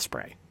 Takeshita, and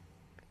Ospreay.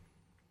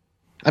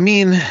 I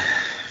mean,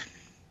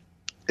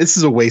 this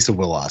is a waste of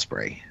Will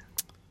Ospreay.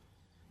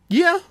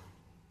 Yeah.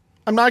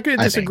 I'm not going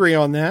to disagree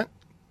on that.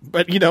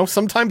 But,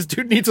 sometimes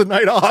dude needs a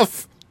night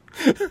off.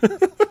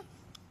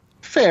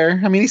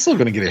 Fair. I mean, he's still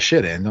going to get his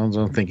shit in. I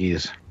don't think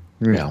he's,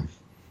 Yeah.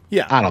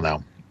 I don't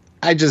know.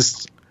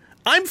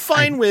 I'm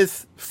fine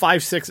with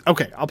 5-6.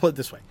 Okay, I'll put it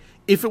this way.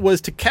 If it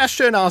was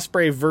Takeshita and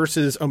Ospreay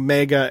versus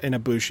Omega and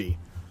Ibushi,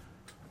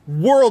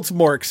 worlds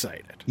more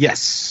excited.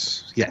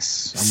 Yes.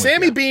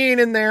 Sammy being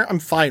in there, I'm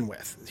fine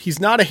with.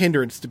 He's not a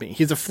hindrance to me.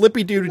 He's a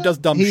flippy dude who does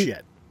dumb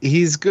shit.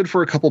 He's good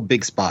for a couple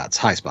big spots,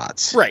 high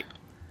spots. Right.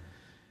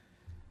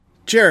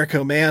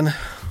 Jericho, man.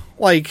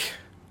 Like,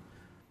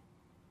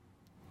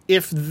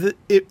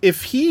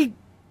 if he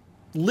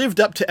lived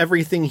up to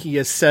everything he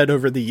has said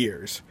over the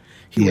years,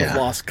 he would have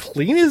lost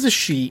clean as a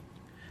sheet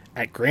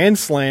at Grand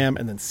Slam,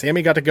 and then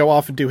Sammy got to go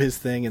off and do his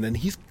thing, and then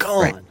he's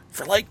gone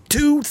for like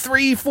 2,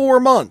 3, 4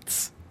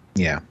 months.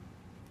 Yeah.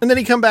 And then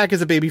he come back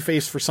as a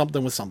babyface for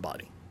something with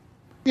somebody.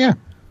 Yeah.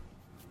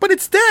 But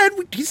instead,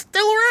 he's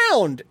still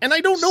around, and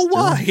I don't know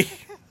why.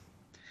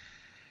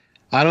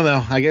 I don't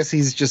know. I guess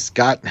he's just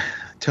got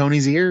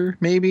Tony's ear,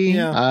 maybe.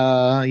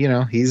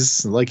 Yeah.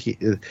 He's like,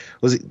 I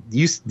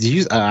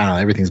don't know.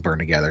 Everything's burned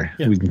together.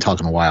 Yeah. We've been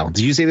talking a while.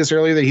 Did you say this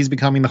earlier that he's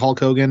becoming the Hulk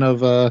Hogan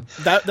of?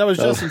 That was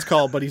Justin's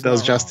call, but he's not wrong.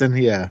 That was Justin.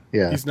 Yeah.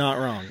 He's not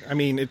wrong. I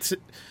mean,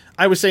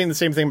 I was saying the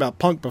same thing about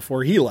Punk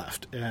before he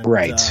left. And,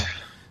 right.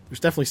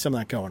 There's definitely some of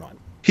that going on.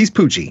 He's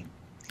Poochie.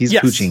 He's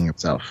Pooching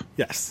himself.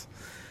 Yes.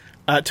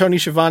 Tony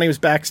Schiavone was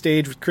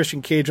backstage with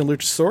Christian Cage and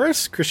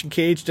Luchasaurus. Christian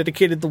Cage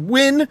dedicated the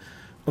win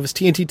of his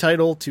TNT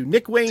title to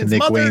Nick Wayne's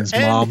mother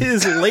and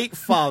his late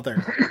father,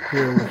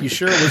 who he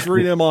sure was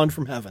rooting him on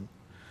from heaven.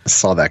 I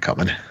saw that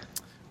coming.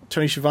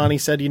 Tony Schiavone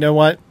said, "You know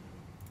what?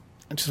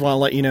 I just want to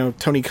let you know,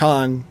 Tony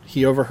Khan,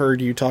 he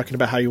overheard you talking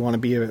about how you want to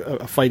be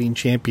a fighting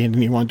champion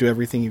and you want to do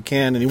everything you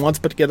can, and he wants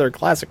to put together a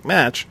classic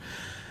match.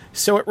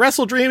 So at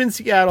Wrestle Dream in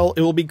Seattle,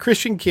 it will be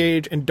Christian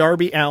Cage and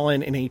Darby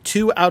Allin in a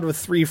 2 out of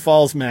 3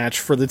 falls match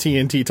for the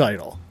TNT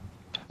title."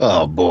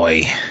 Oh,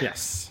 boy.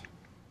 Yes.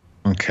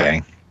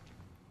 Okay.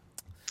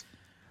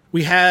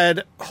 We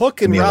had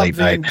Hook and Rob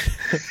Van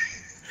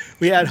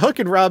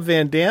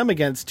Dam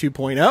against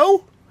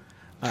 2.0.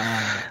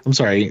 I'm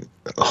sorry,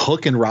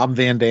 Hook and Rob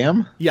Van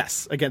Dam?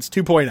 Yes, against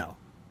 2.0.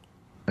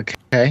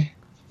 Okay.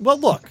 Well,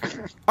 look,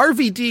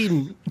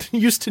 RVD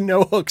used to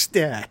know Hook's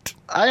dad.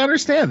 I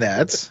understand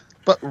that,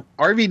 but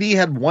RVD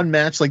had one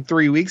match like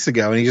 3 weeks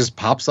ago, and he just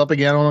pops up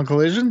again on a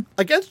Collision?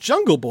 Against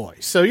Jungle Boy.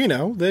 So,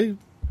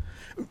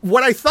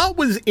 What I thought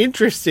was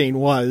interesting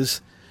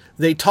was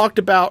they talked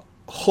about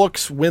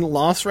Hook's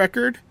win-loss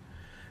record.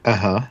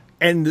 Uh-huh.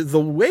 And the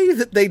way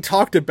that they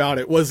talked about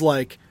it was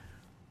like,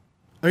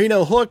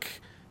 Hook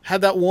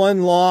had that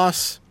one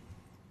loss.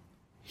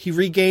 He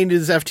regained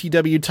his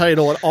FTW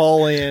title at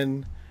All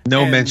In.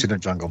 No mention of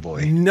Jungle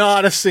Boy.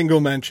 Not a single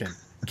mention.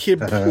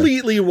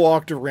 Completely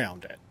walked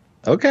around it.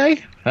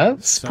 Okay.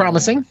 That's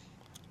promising.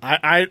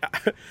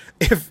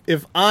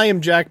 If I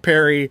am Jack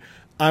Perry,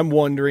 I'm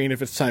wondering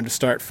if it's time to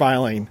start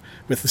filing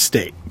with the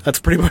state. That's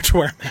pretty much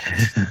where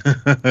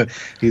I'm at.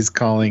 He's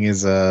calling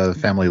his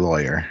family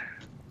lawyer.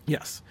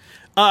 Yes.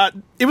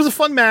 It was a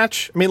fun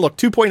match. I mean, look,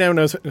 2.0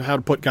 knows how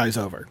to put guys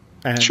over.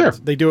 And sure.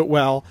 They do it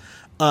well.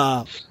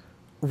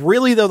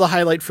 Really, though, the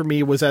highlight for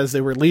me was as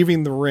they were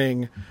leaving the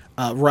ring,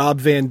 Rob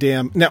Van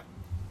Dam. Now,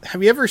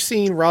 have you ever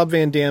seen Rob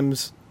Van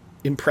Dam's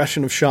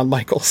impression of Shawn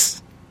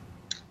Michaels?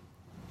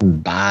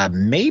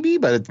 Maybe,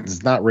 but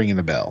it's not ringing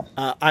a bell.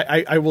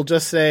 I will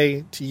just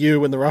say to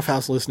you and the Rough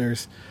House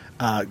listeners,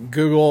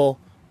 Google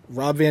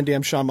Rob Van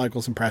Dam Shawn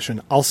Michaels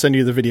impression. I'll send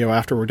you the video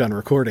after we're done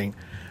recording.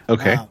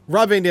 Okay.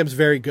 Rob Van Dam's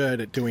very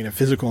good at doing a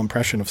physical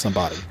impression of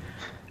somebody.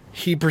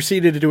 He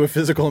proceeded to do a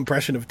physical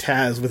impression of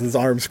Taz with his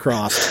arms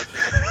crossed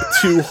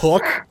to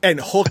Hook,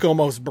 and Hook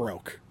almost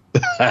broke.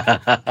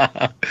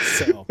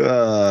 So,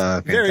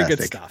 very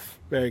good stuff.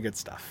 Very good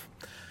stuff.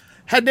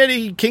 Had an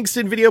Eddie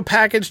Kingston video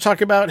package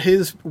talk about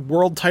his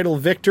world title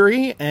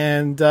victory,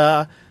 and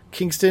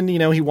Kingston,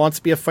 he wants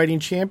to be a fighting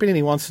champion, and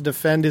he wants to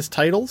defend his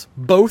titles,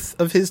 both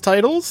of his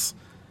titles.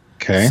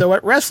 Okay. So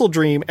at Wrestle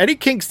Dream, Eddie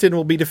Kingston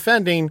will be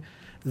defending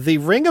the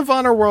Ring of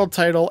Honor world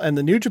title and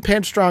the New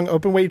Japan Strong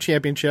Openweight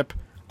Championship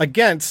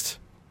against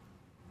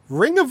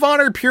Ring of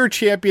Honor Pure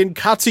Champion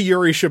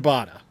Katsuyori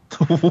Shibata.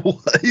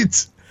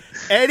 What?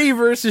 Eddie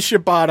versus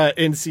Shibata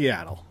in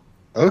Seattle.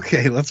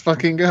 Okay, let's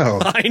fucking go.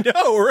 I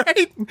know,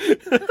 right?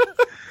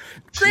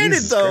 Granted,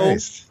 Jesus though,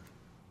 Christ.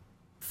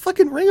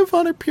 fucking Ring of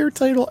Honor Pure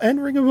title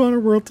and Ring of Honor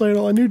World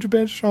title and New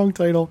Japan Strong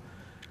title.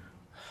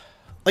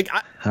 Like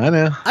I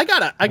know. I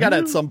gotta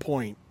at some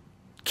point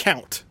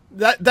count.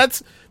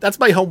 That's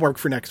my homework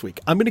for next week.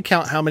 I'm gonna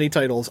count how many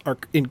titles are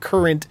in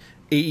current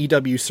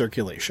AEW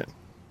circulation.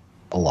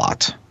 A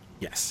lot.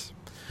 Yes.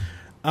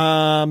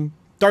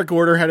 Dark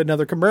Order had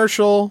another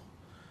commercial.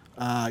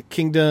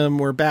 Kingdom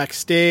were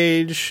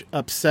backstage,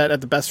 upset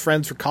at the Best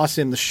Friends for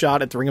costing them the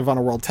shot at the Ring of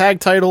Honor World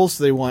Tag titles.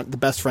 So they want the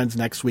Best Friends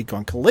next week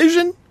on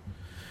Collision.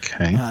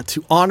 Okay.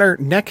 To honor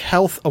Neck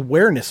Health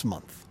Awareness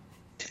Month.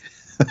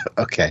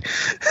 Okay.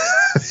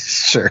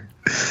 Sure.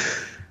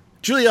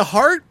 Julia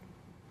Hart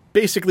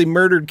basically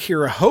murdered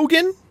Kiera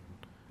Hogan.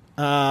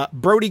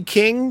 Brody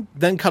King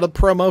then cut a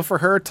promo for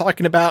her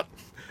talking about,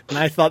 and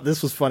I thought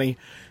this was funny,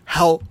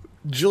 how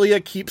Julia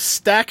keeps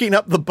stacking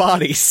up the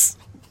bodies.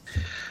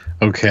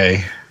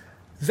 Okay.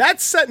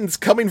 That sentence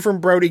coming from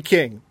Brody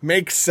King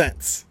makes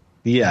sense.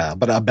 Yeah,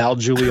 but about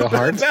Julia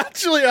Hart? About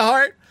Julia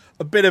Hart,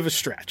 a bit of a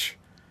stretch.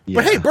 Yeah.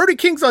 But hey, Brody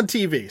King's on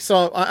TV,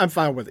 so I'm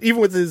fine with it.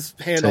 Even with his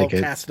hand all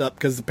cast up,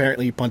 because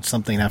apparently he punched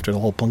something after the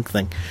whole Punk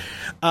thing.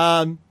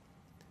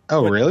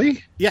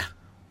 Really? Yeah.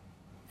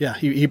 Yeah,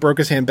 he broke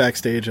his hand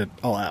backstage at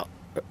All Out.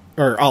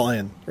 Or All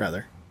In,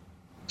 rather.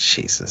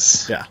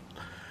 Jesus. Yeah.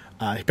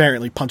 He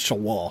apparently punched a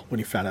wall when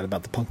he found out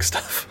about the Punk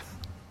stuff.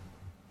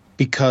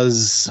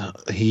 Because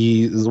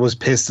he was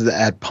pissed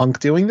at Punk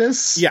doing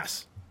this?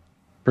 Yes.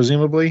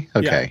 Presumably?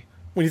 Okay. Yeah.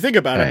 When you think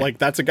about it, like,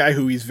 that's a guy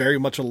who he's very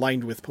much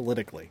aligned with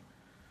politically.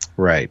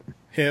 Right.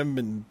 Him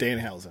and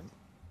Danhausen.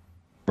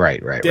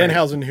 Right.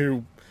 Danhausen,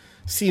 who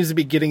seems to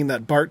be getting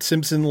that Bart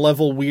Simpson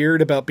level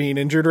weird about being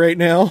injured right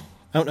now.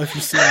 I don't know if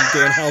you've seen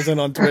Danhausen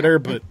on Twitter,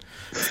 but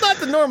it's not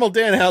the normal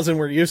Danhausen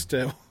we're used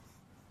to.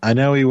 I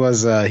know he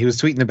was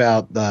tweeting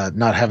about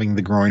not having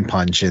the groin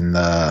punch in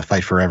the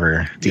Fight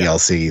Forever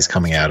DLCs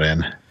coming out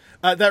in.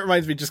 That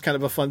reminds me, just kind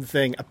of a fun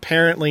thing.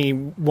 Apparently,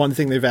 one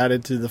thing they've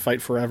added to the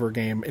Fight Forever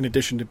game, in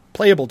addition to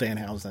playable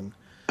Danhausen.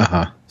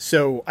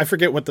 So I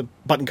forget what the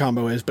button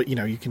combo is, but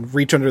you can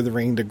reach under the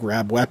ring to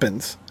grab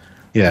weapons.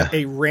 Yeah. At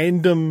a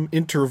random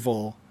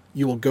interval,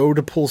 you will go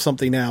to pull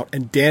something out,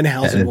 and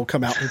Danhausen will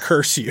come out and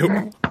curse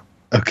you.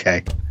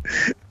 Okay.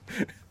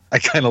 I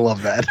kind of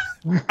love that.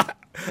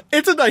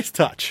 It's a nice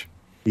touch.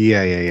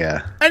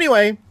 Yeah.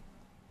 Anyway,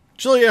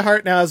 Julia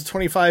Hart now has a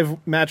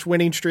 25-match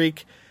winning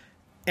streak,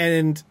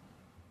 and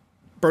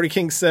Brody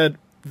King said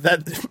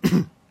that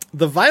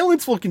the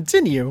violence will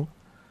continue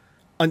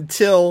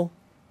until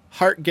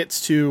Hart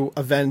gets to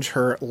avenge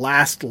her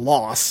last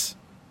loss,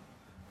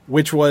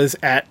 which was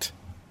at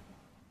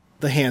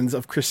the hands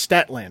of Chris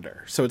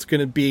Statlander. So it's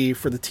going to be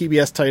for the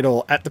TBS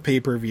title at the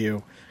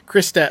pay-per-view,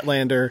 Chris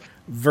Statlander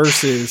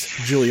versus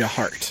Julia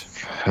Hart.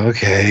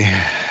 Okay.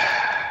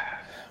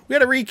 We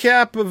had a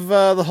recap of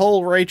the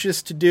whole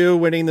Righteous to Do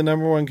winning the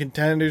number one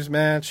contenders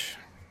match.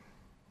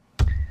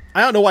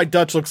 I don't know why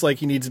Dutch looks like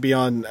he needs to be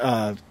on,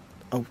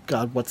 oh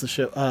God, what's the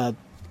show?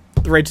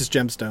 The Righteous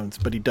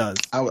Gemstones, but he does.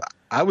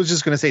 I was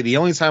just going to say, the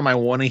only time I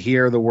want to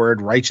hear the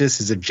word righteous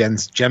is if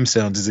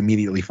Gemstones is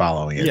immediately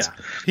following it.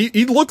 Yeah.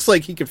 He looks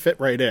like he could fit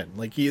right in.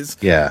 Like he is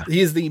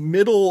the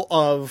middle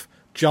of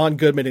John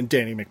Goodman and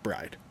Danny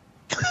McBride.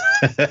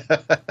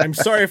 I'm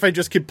sorry if I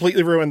just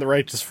completely ruined the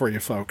Righteous for you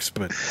folks,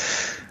 but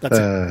that's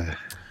it.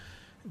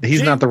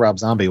 He's not the Rob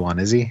Zombie one,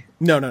 is he?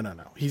 No.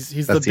 He's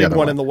the big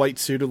one in the white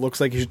suit who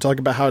looks like he should talk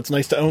about how it's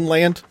nice to own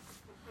land.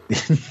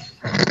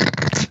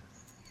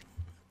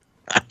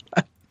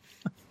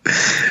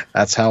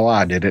 That's how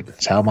I did it.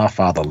 That's how my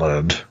father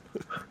learned.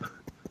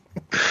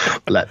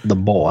 Let the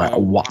boy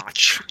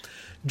watch.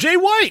 Jay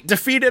White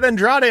defeated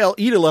Andrade El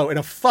Idolo in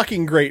a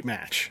fucking great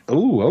match.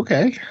 Ooh,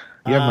 okay.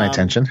 You have my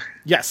attention.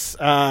 Yes.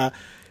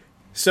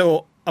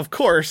 So, of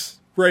course,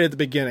 right at the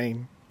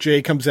beginning,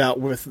 Jay comes out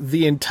with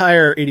the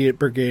entire idiot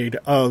brigade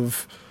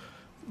of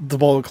the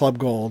Bullet Club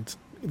Gold.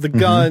 The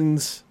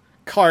guns,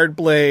 Card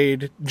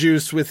Blade,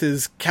 Juice with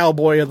his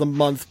Cowboy of the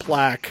Month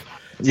plaque.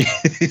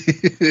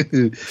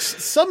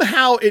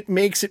 Somehow it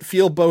makes it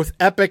feel both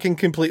epic and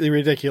completely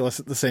ridiculous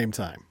at the same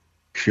time.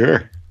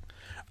 Sure.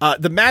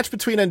 The match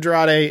between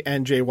Andrade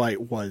and Jay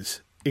White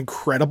was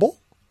incredible.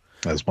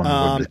 As one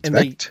would expect.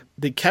 And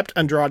they kept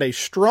Andrade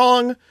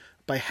strong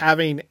by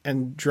having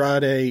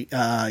Andrade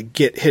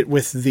get hit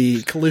with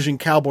the Collision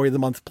Cowboy of the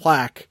Month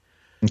plaque.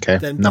 Okay.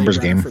 Then numbers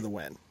game for the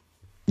win.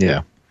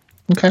 Yeah.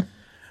 Okay.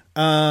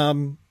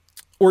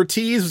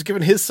 Ortiz was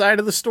given his side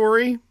of the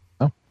story.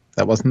 Oh,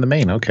 that wasn't the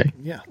main. Okay.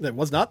 Yeah, that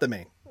was not the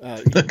main.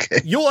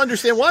 Okay. You'll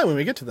understand why when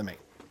we get to the main.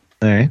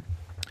 All right.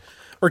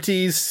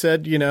 Ortiz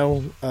said,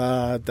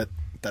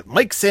 that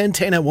Mike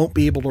Santana won't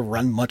be able to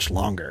run much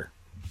longer.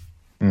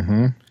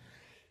 Mm-hmm.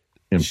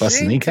 And bust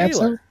the kneecaps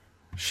out?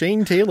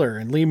 Shane Taylor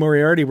and Lee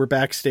Moriarty were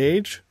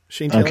backstage.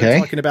 Shane Taylor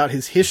talking about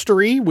his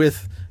history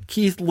with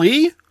Keith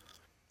Lee,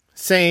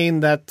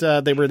 saying that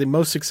they were the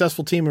most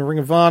successful team in Ring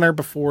of Honor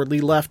before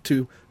Lee left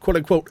to,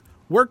 quote-unquote,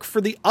 work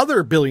for the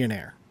other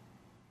billionaire.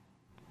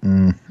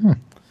 Mm-hmm.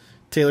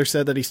 Taylor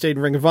said that he stayed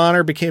in Ring of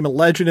Honor, became a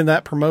legend in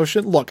that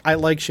promotion. Look, I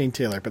like Shane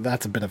Taylor, but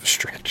that's a bit of a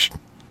stretch.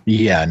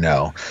 Yeah,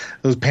 no.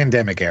 It was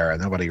pandemic era.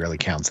 Nobody really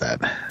counts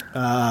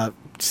that.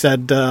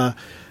 Said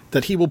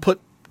that he will put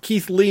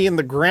Keith Lee in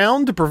the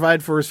ground to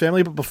provide for his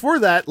family, but before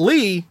that,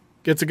 Lee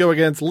gets to go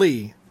against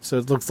Lee. So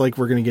it looks like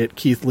we're going to get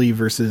Keith Lee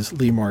versus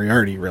Lee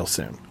Moriarty real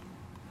soon.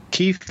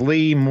 Keith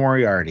Lee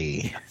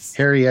Moriarty. Yes.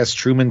 Harry S.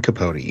 Truman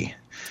Capote.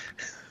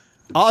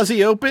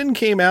 Aussie Open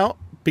came out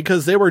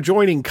because they were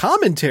joining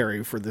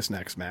commentary for this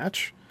next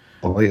match.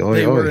 They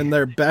were in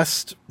their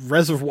best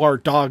Reservoir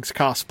Dogs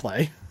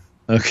cosplay.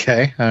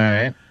 Okay, all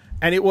right.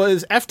 And it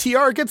was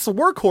FTR against the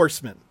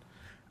Workhorsemen.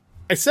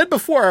 I said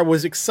before I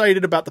was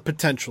excited about the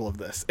potential of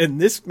this, and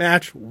this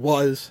match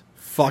was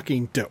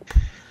fucking dope.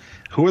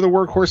 Who are the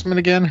Workhorsemen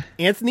again?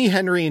 Anthony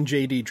Henry and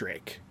JD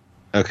Drake.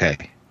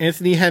 Okay.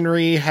 Anthony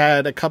Henry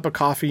had a cup of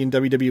coffee in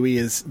WWE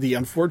as the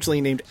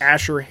unfortunately named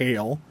Asher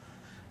Hale.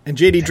 And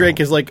JD Drake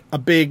is like a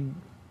big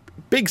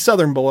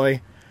Southern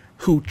boy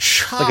who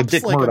chops like a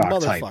Dick Murdoch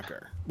motherfucker.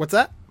 Type. What's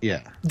that?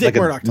 Yeah. Dick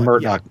like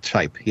Murdoch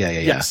type. Yeah.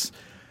 Yes.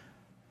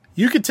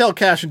 You could tell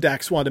Cash and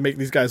Dax wanted to make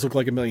these guys look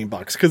like $1 million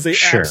because they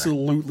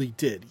absolutely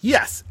did.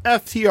 Yes,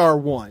 FTR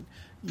won.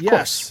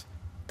 Yes,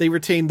 they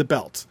retained the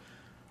belt.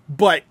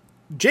 But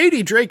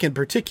JD Drake in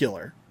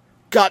particular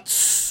got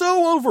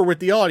so over with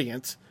the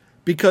audience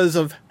because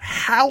of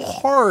how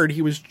hard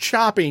he was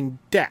chopping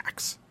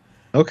Dax.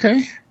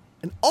 Okay.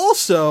 And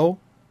also,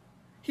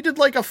 he did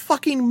like a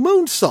fucking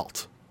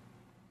moonsault.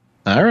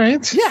 All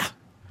right. Yeah.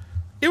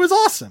 It was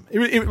awesome.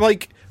 It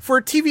like, for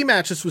a TV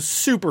match, this was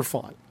super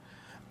fun.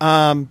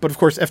 But of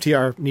course,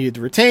 FTR needed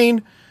to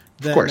retain.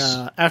 Then, of course.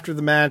 After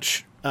the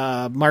match,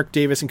 Mark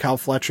Davis and Kyle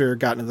Fletcher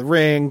got into the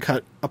ring,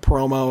 cut a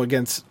promo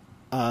against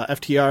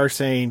FTR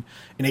saying,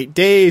 in 8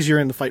 days, you're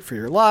in the fight for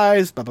your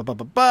lives, blah, blah, blah,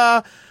 blah,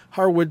 blah.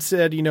 Harwood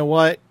said, you know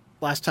what?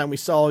 Last time we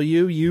saw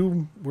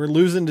you were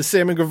losing to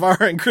Sammy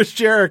Guevara and Chris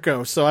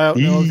Jericho, so I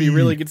don't know if he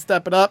really could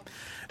step it up.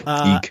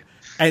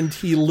 And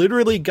he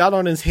literally got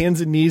on his hands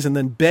and knees and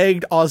then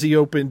begged Aussie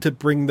Open to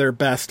bring their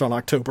best on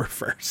October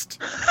 1st.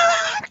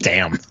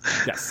 Damn.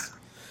 Yes.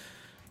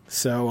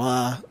 So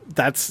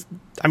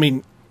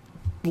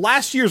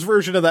last year's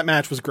version of that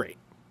match was great.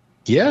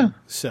 Yeah.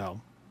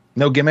 So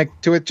no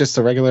gimmick to it, just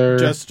a regular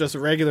just a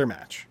regular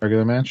match.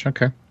 Regular match,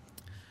 okay.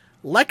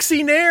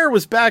 Lexi Nair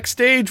was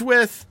backstage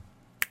with,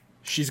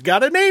 she's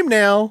got a name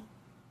now,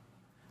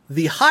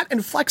 the hot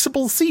and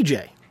flexible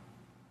CJ.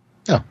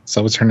 Oh,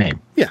 so what's her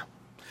name? Yeah.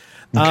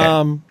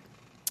 Okay.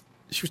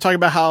 She was talking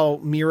about how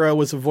Miro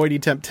was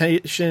avoiding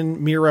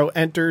temptation. Miro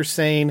enters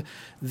saying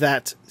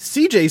that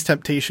CJ's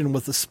temptation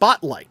was the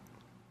spotlight.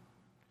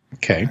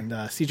 Okay. And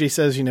CJ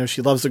says,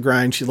 she loves the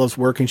grind, she loves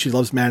working, she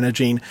loves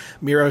managing.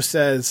 Miro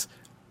says,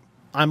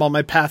 I'm on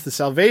my path to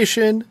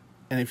salvation,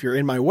 and if you're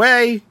in my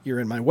way, you're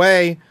in my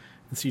way.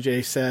 And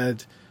CJ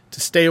said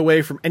to stay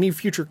away from any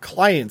future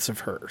clients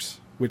of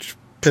hers, which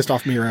pissed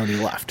off Miro and he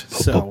left.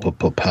 So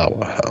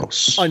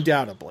powerhouse.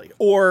 Undoubtedly.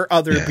 Or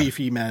other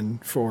beefy men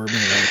for Miro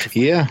to fight.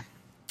 Yeah.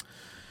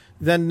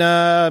 Then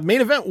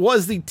main event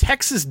was the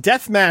Texas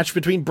Death Match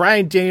between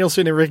Bryan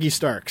Danielson and Ricky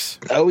Starks.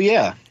 Oh,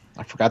 yeah.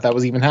 I forgot that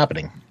was even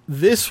happening.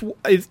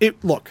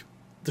 Look,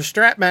 the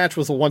strap match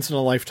was a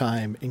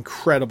once-in-a-lifetime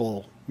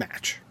incredible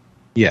match.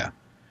 Yeah.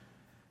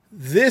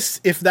 This,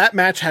 if that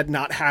match had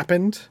not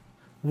happened,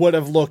 would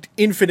have looked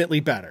infinitely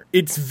better.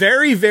 It's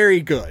very,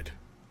 very good.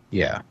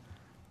 Yeah.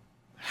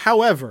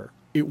 However,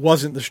 it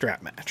wasn't the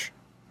strap match.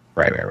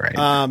 Right.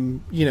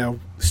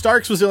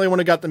 Starks was the only one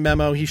who got the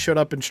memo. He showed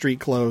up in street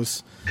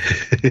clothes.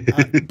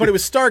 But it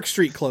was Stark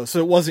street clothes, so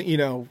it wasn't,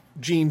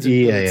 jeans and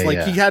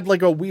boots. He had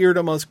like a weird,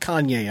 almost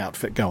Kanye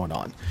outfit going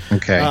on.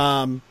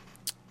 Okay.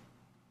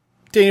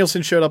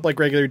 Danielson showed up like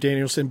regular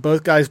Danielson.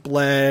 Both guys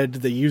bled.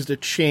 They used a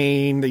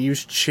chain. They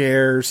used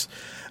chairs.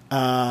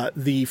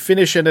 The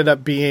finish ended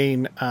up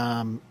being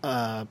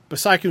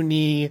Basaku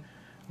knee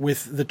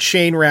with the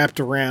chain wrapped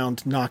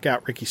around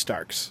knockout Ricky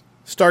Starks.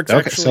 Starks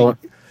actually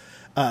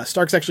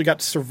got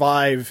to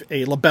survive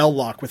a label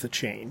lock with a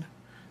chain.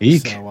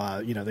 Eek.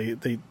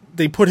 So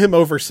they put him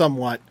over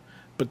somewhat,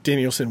 but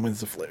Danielson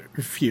wins the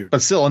feud.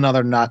 But still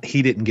another not.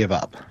 He didn't give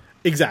up.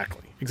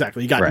 Exactly. He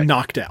got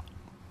knocked out.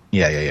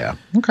 Yeah.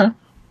 Okay.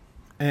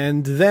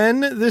 And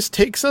then this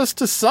takes us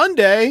to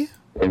Sunday.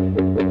 Now,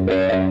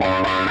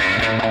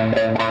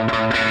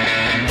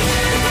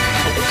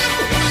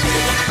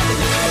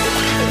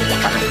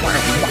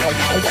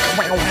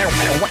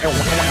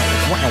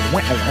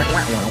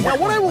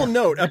 what I will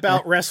note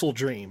about Wrestle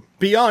Dream,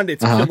 beyond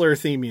its killer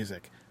theme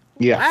music,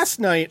 last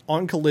night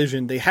on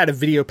Collision, they had a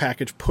video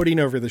package putting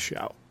over the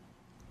show.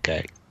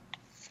 Okay.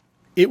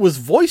 It was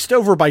voiced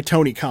over by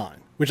Tony Khan,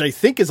 which I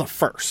think is a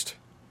first.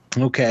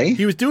 Okay.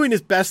 He was doing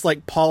his best,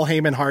 like, Paul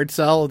Heyman hard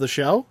sell of the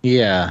show.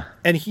 Yeah.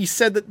 And he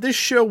said that this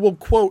show will,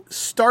 quote,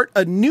 start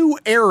a new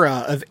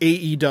era of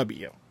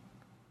AEW.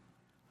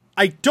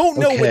 I don't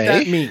know what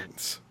that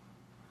means.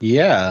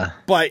 Yeah.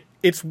 But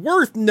it's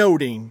worth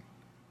noting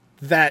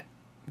that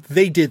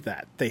they did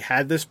that. They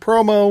had this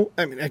promo.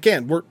 I mean,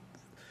 again, look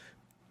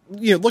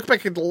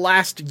back at the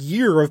last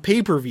year of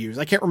pay-per-views.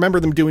 I can't remember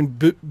them doing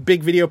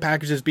big video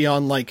packages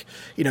beyond, like,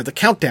 the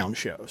countdown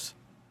shows.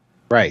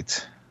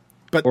 Right.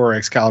 Or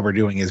Excalibur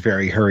doing his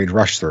very hurried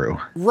rush through.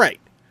 Right.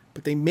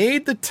 But they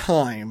made the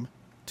time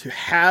to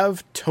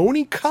have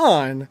Tony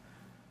Khan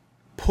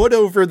put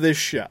over this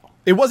show.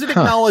 It wasn't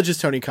acknowledged as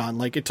Tony Khan.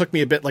 Like, it took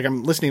me a bit, like,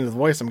 I'm listening to the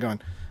voice, I'm going,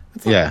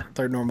 that's not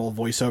their normal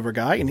voiceover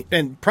guy.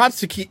 And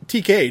props to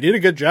TK, did a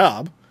good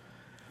job.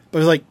 But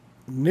it was like,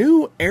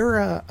 new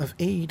era of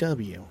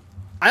AEW.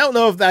 I don't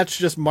know if that's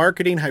just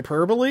marketing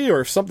hyperbole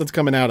or if something's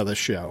coming out of this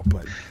show,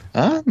 but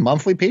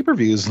monthly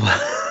pay-per-views.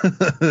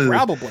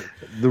 Probably.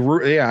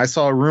 I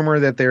saw a rumor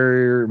that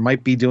there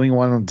might be doing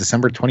one on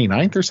December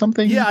 29th or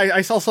something. Yeah,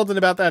 I saw something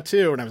about that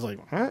too, and I was like,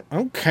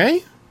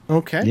 okay.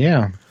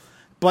 Yeah.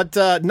 But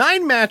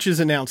 9 matches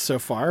announced so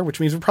far, which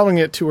means we're probably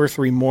going to get 2 or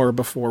 3 more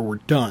before we're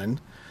done.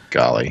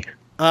 Golly.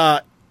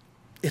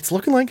 It's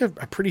looking like a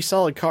pretty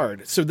solid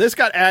card. So this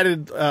got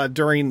added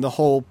during the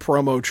whole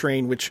promo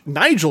train, which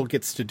Nigel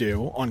gets to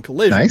do on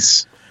Collision.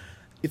 Nice.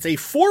 It's a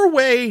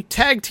 4-way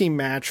tag team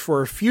match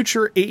for a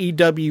future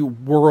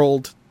AEW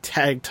World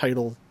Tag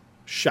Title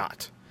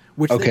shot,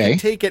 which they can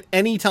take at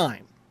any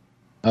time.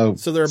 Oh,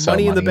 so they're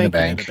money in the bank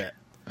in a bit.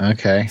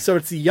 Okay. So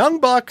it's the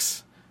Young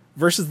Bucks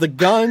versus the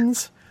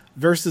Guns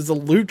versus the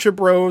Lucha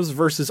Bros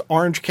versus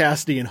Orange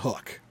Cassidy and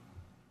Hook.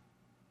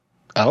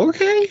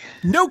 Okay.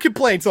 No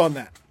complaints on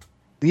that.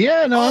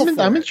 Yeah, no,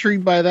 I'm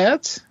intrigued by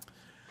that.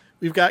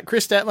 We've got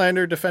Chris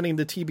Statlander defending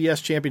the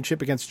TBS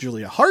Championship against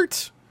Julia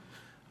Hart.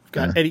 We've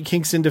got Eddie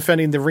Kingston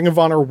defending the Ring of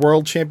Honor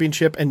World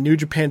Championship and New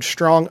Japan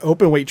Strong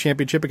Openweight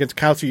Championship against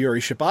Katsuyori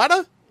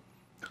Shibata.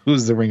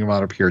 Who's the Ring of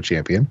Honor Pure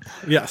Champion.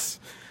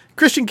 Yes.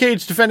 Christian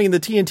Cage defending the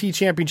TNT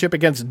Championship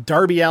against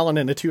Darby Allin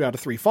in a 2 out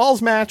of 3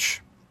 falls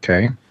match.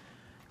 Okay.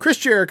 Chris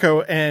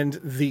Jericho and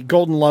the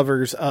Golden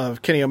Lovers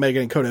of Kenny Omega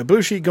and Kota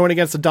Ibushi going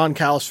against the Don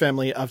Callis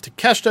family of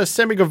Takeshita,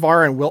 Sammy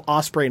Guevara, and Will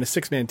Ospreay in a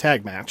 6-man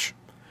tag match.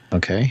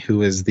 Okay.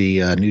 Who is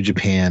the New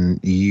Japan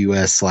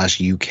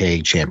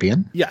US/UK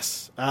champion?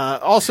 Yes.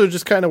 Also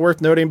just kind of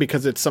worth noting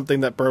because it's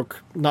something that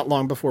broke not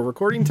long before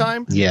recording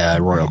time. Yeah,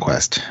 Royal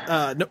Quest.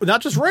 No,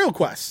 not just Royal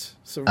Quest.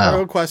 So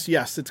Royal Quest,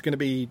 yes, it's going to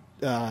be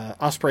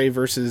Ospreay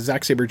versus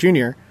Zack Sabre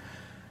Jr.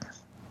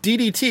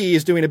 DDT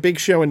is doing a big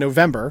show in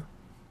November.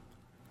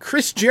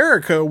 Chris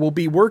Jericho will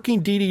be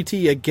working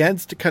DDT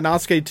against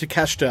Konosuke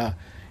Takeshita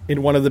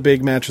in one of the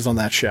big matches on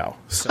that show.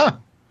 So,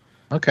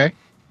 okay.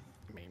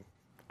 I mean,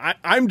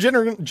 I'm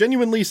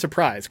genuinely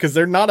surprised because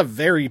they're not a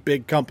very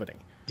big company.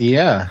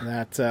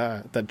 Yeah.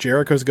 That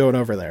Jericho's going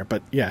over there.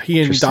 But yeah, he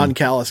and Don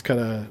Callis cut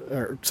a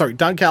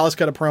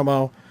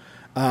promo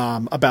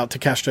about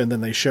Takeshita, and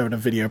then they showed a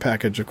video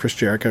package of Chris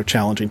Jericho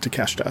challenging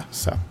Takeshita.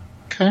 So,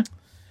 okay.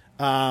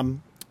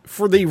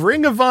 For the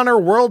Ring of Honor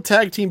World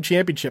Tag Team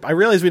Championship, I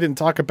realize we didn't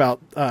talk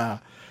about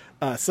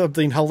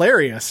something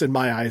hilarious in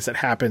my eyes that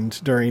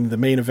happened during the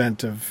main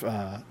event of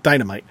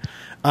Dynamite.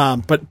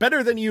 But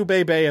Better Than You,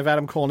 Bebe of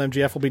Adam Cole and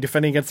MJF will be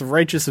defending against the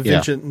Righteous of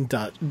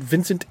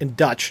Vincent and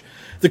Dutch.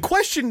 The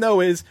question,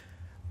 though, is,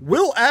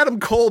 will Adam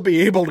Cole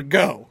be able to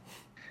go?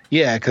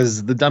 Yeah,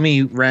 because the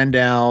dummy ran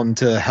down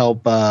to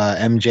help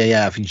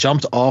MJF. He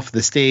jumped off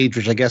the stage,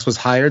 which I guess was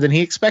higher than he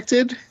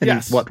expected. And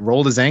yes. He,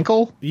 rolled his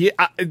ankle? Yeah,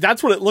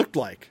 that's what it looked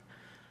like.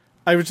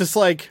 I was just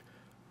like,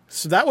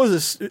 So that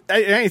was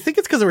I think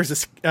it's because there was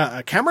this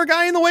camera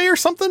guy in the way or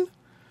something.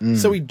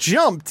 So he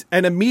jumped,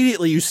 and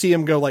immediately you see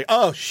him go like,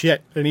 "Oh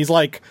shit!" and he's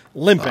like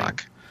limping.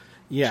 Fuck.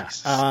 Yeah,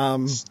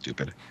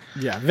 Stupid.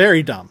 Yeah,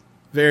 very dumb,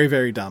 very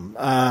very dumb.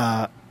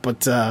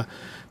 But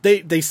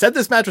they said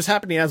this match was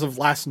happening as of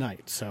last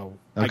night, so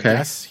I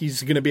guess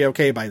he's going to be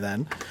okay by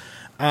then.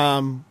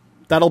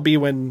 That'll be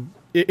when,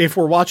 if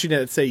we're watching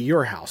it at, say,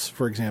 your house,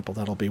 for example,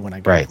 that'll be when I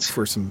go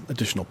for some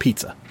additional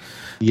pizza.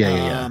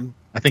 Yeah.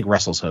 I think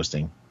Russell's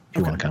hosting. If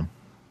you want to come.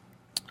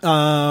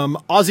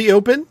 Aussie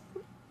Open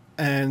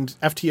and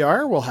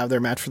FTR will have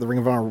their match for the Ring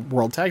of Honor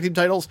World Tag Team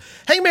titles.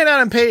 Hangman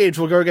Adam Page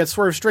will go against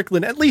Swerve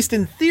Strickland, at least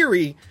in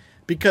theory,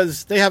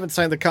 because they haven't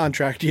signed the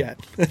contract yet.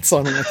 It's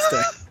on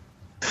Wednesday.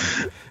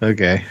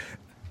 Okay.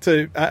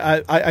 So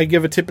I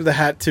give a tip of the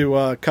hat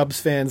to Cubs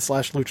fan /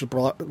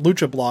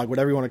 Lucha blog,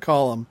 whatever you want to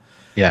call him.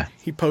 Yeah.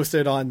 He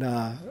posted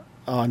on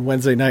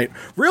Wednesday night,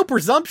 real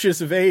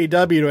presumptuous of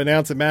AEW to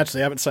announce a match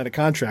they haven't signed a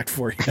contract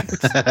for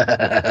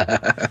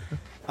yet.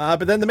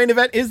 But then the main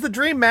event is the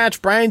dream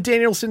match. Bryan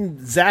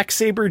Danielson, Zack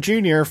Sabre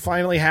Jr.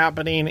 finally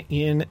happening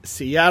in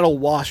Seattle,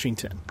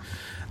 Washington.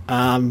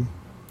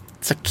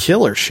 It's a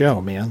killer show,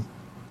 man.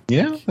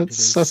 Yeah,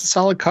 that's a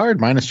solid card,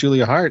 minus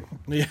Julia Hart.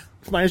 Yeah,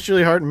 minus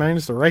Julia Hart and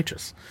minus the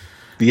Righteous.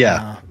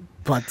 Yeah.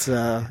 But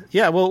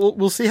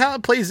we'll see how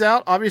it plays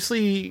out.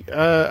 Obviously,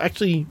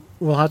 actually,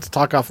 we'll have to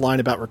talk offline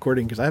about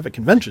recording because I have a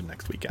convention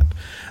next weekend.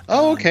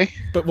 Oh, okay.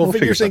 But we'll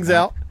figure things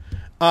out.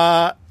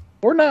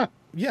 Or not.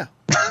 Yeah.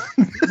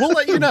 We'll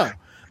let you know.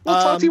 We'll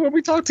talk to you when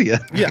we talk to you.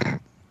 Yeah.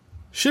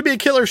 Should be a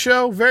killer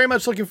show. Very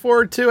much looking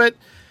forward to it.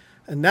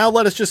 And now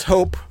let us just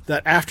hope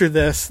that after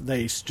this,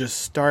 they just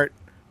start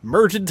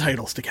merging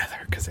titles together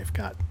because they've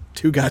got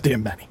too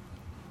goddamn many.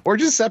 Or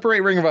just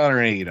separate Ring of Honor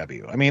and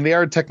AEW. I mean, they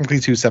are technically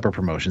two separate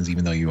promotions,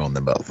 even though you own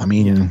them both. I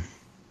mean,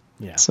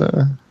 yeah.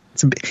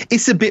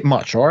 It's a bit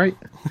much, all right?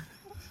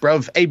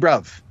 Bruv. Hey,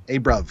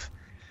 bruv.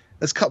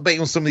 Let's cut bait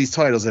on some of these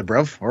titles there,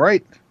 bruv. All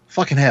right?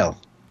 Fucking hell.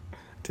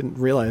 Didn't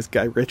realize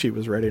Guy Ritchie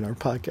was writing our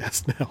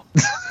podcast now.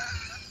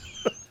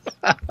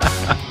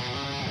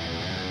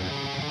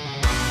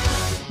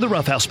 The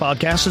Rough House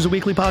Podcast is a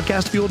weekly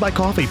podcast fueled by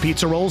coffee,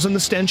 pizza rolls, and the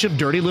stench of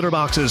dirty litter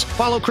boxes.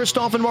 Follow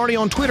Christoph and Marty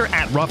on Twitter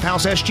at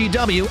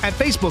RoughHouseSGW, at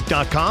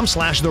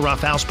Facebook.com/The Rough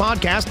House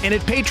Podcast, and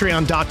at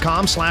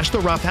Patreon.com/The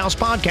Rough House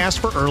Podcast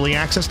for early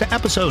access to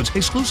episodes,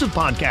 exclusive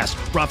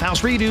podcasts, Rough House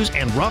redos,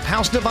 and Rough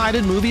House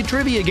Divided movie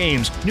trivia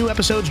games. New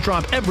episodes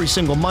drop every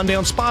single Monday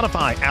on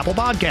Spotify, Apple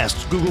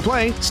Podcasts, Google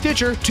Play,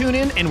 Stitcher,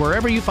 TuneIn, and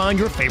wherever you find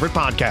your favorite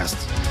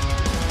podcasts.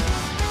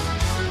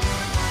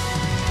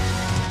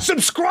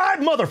 Subscribe,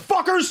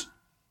 motherfuckers!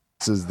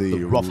 This is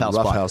the Rough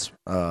House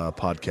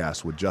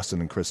podcast with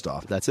Justin and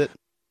Christoph. That's it.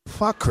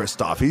 Fuck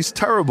Christoph. He's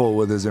terrible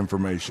with his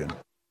information.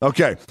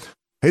 Okay.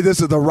 Hey,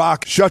 this is The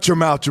Rock. Shut your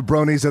mouth,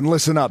 jabronis, and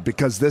listen up,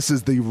 because this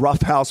is the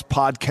Rough House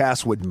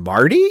podcast with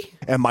Marty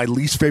and my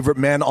least favorite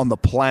man on the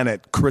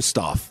planet,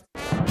 Christoph.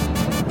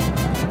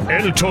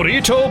 El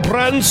Torito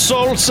brand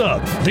salsa,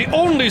 the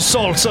only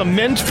salsa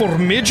meant for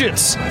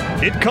midgets.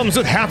 It comes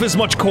with half as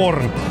much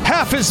corn,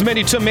 half as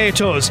many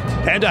tomatoes,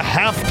 and a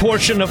half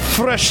portion of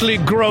freshly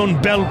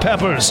grown bell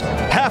peppers,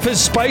 half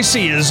as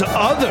spicy as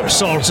other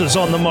salsas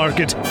on the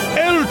market.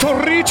 El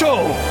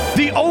Torito,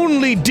 the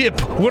only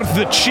dip worth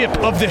the chip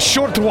of the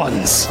short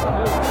ones.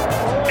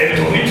 El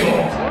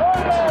Torito.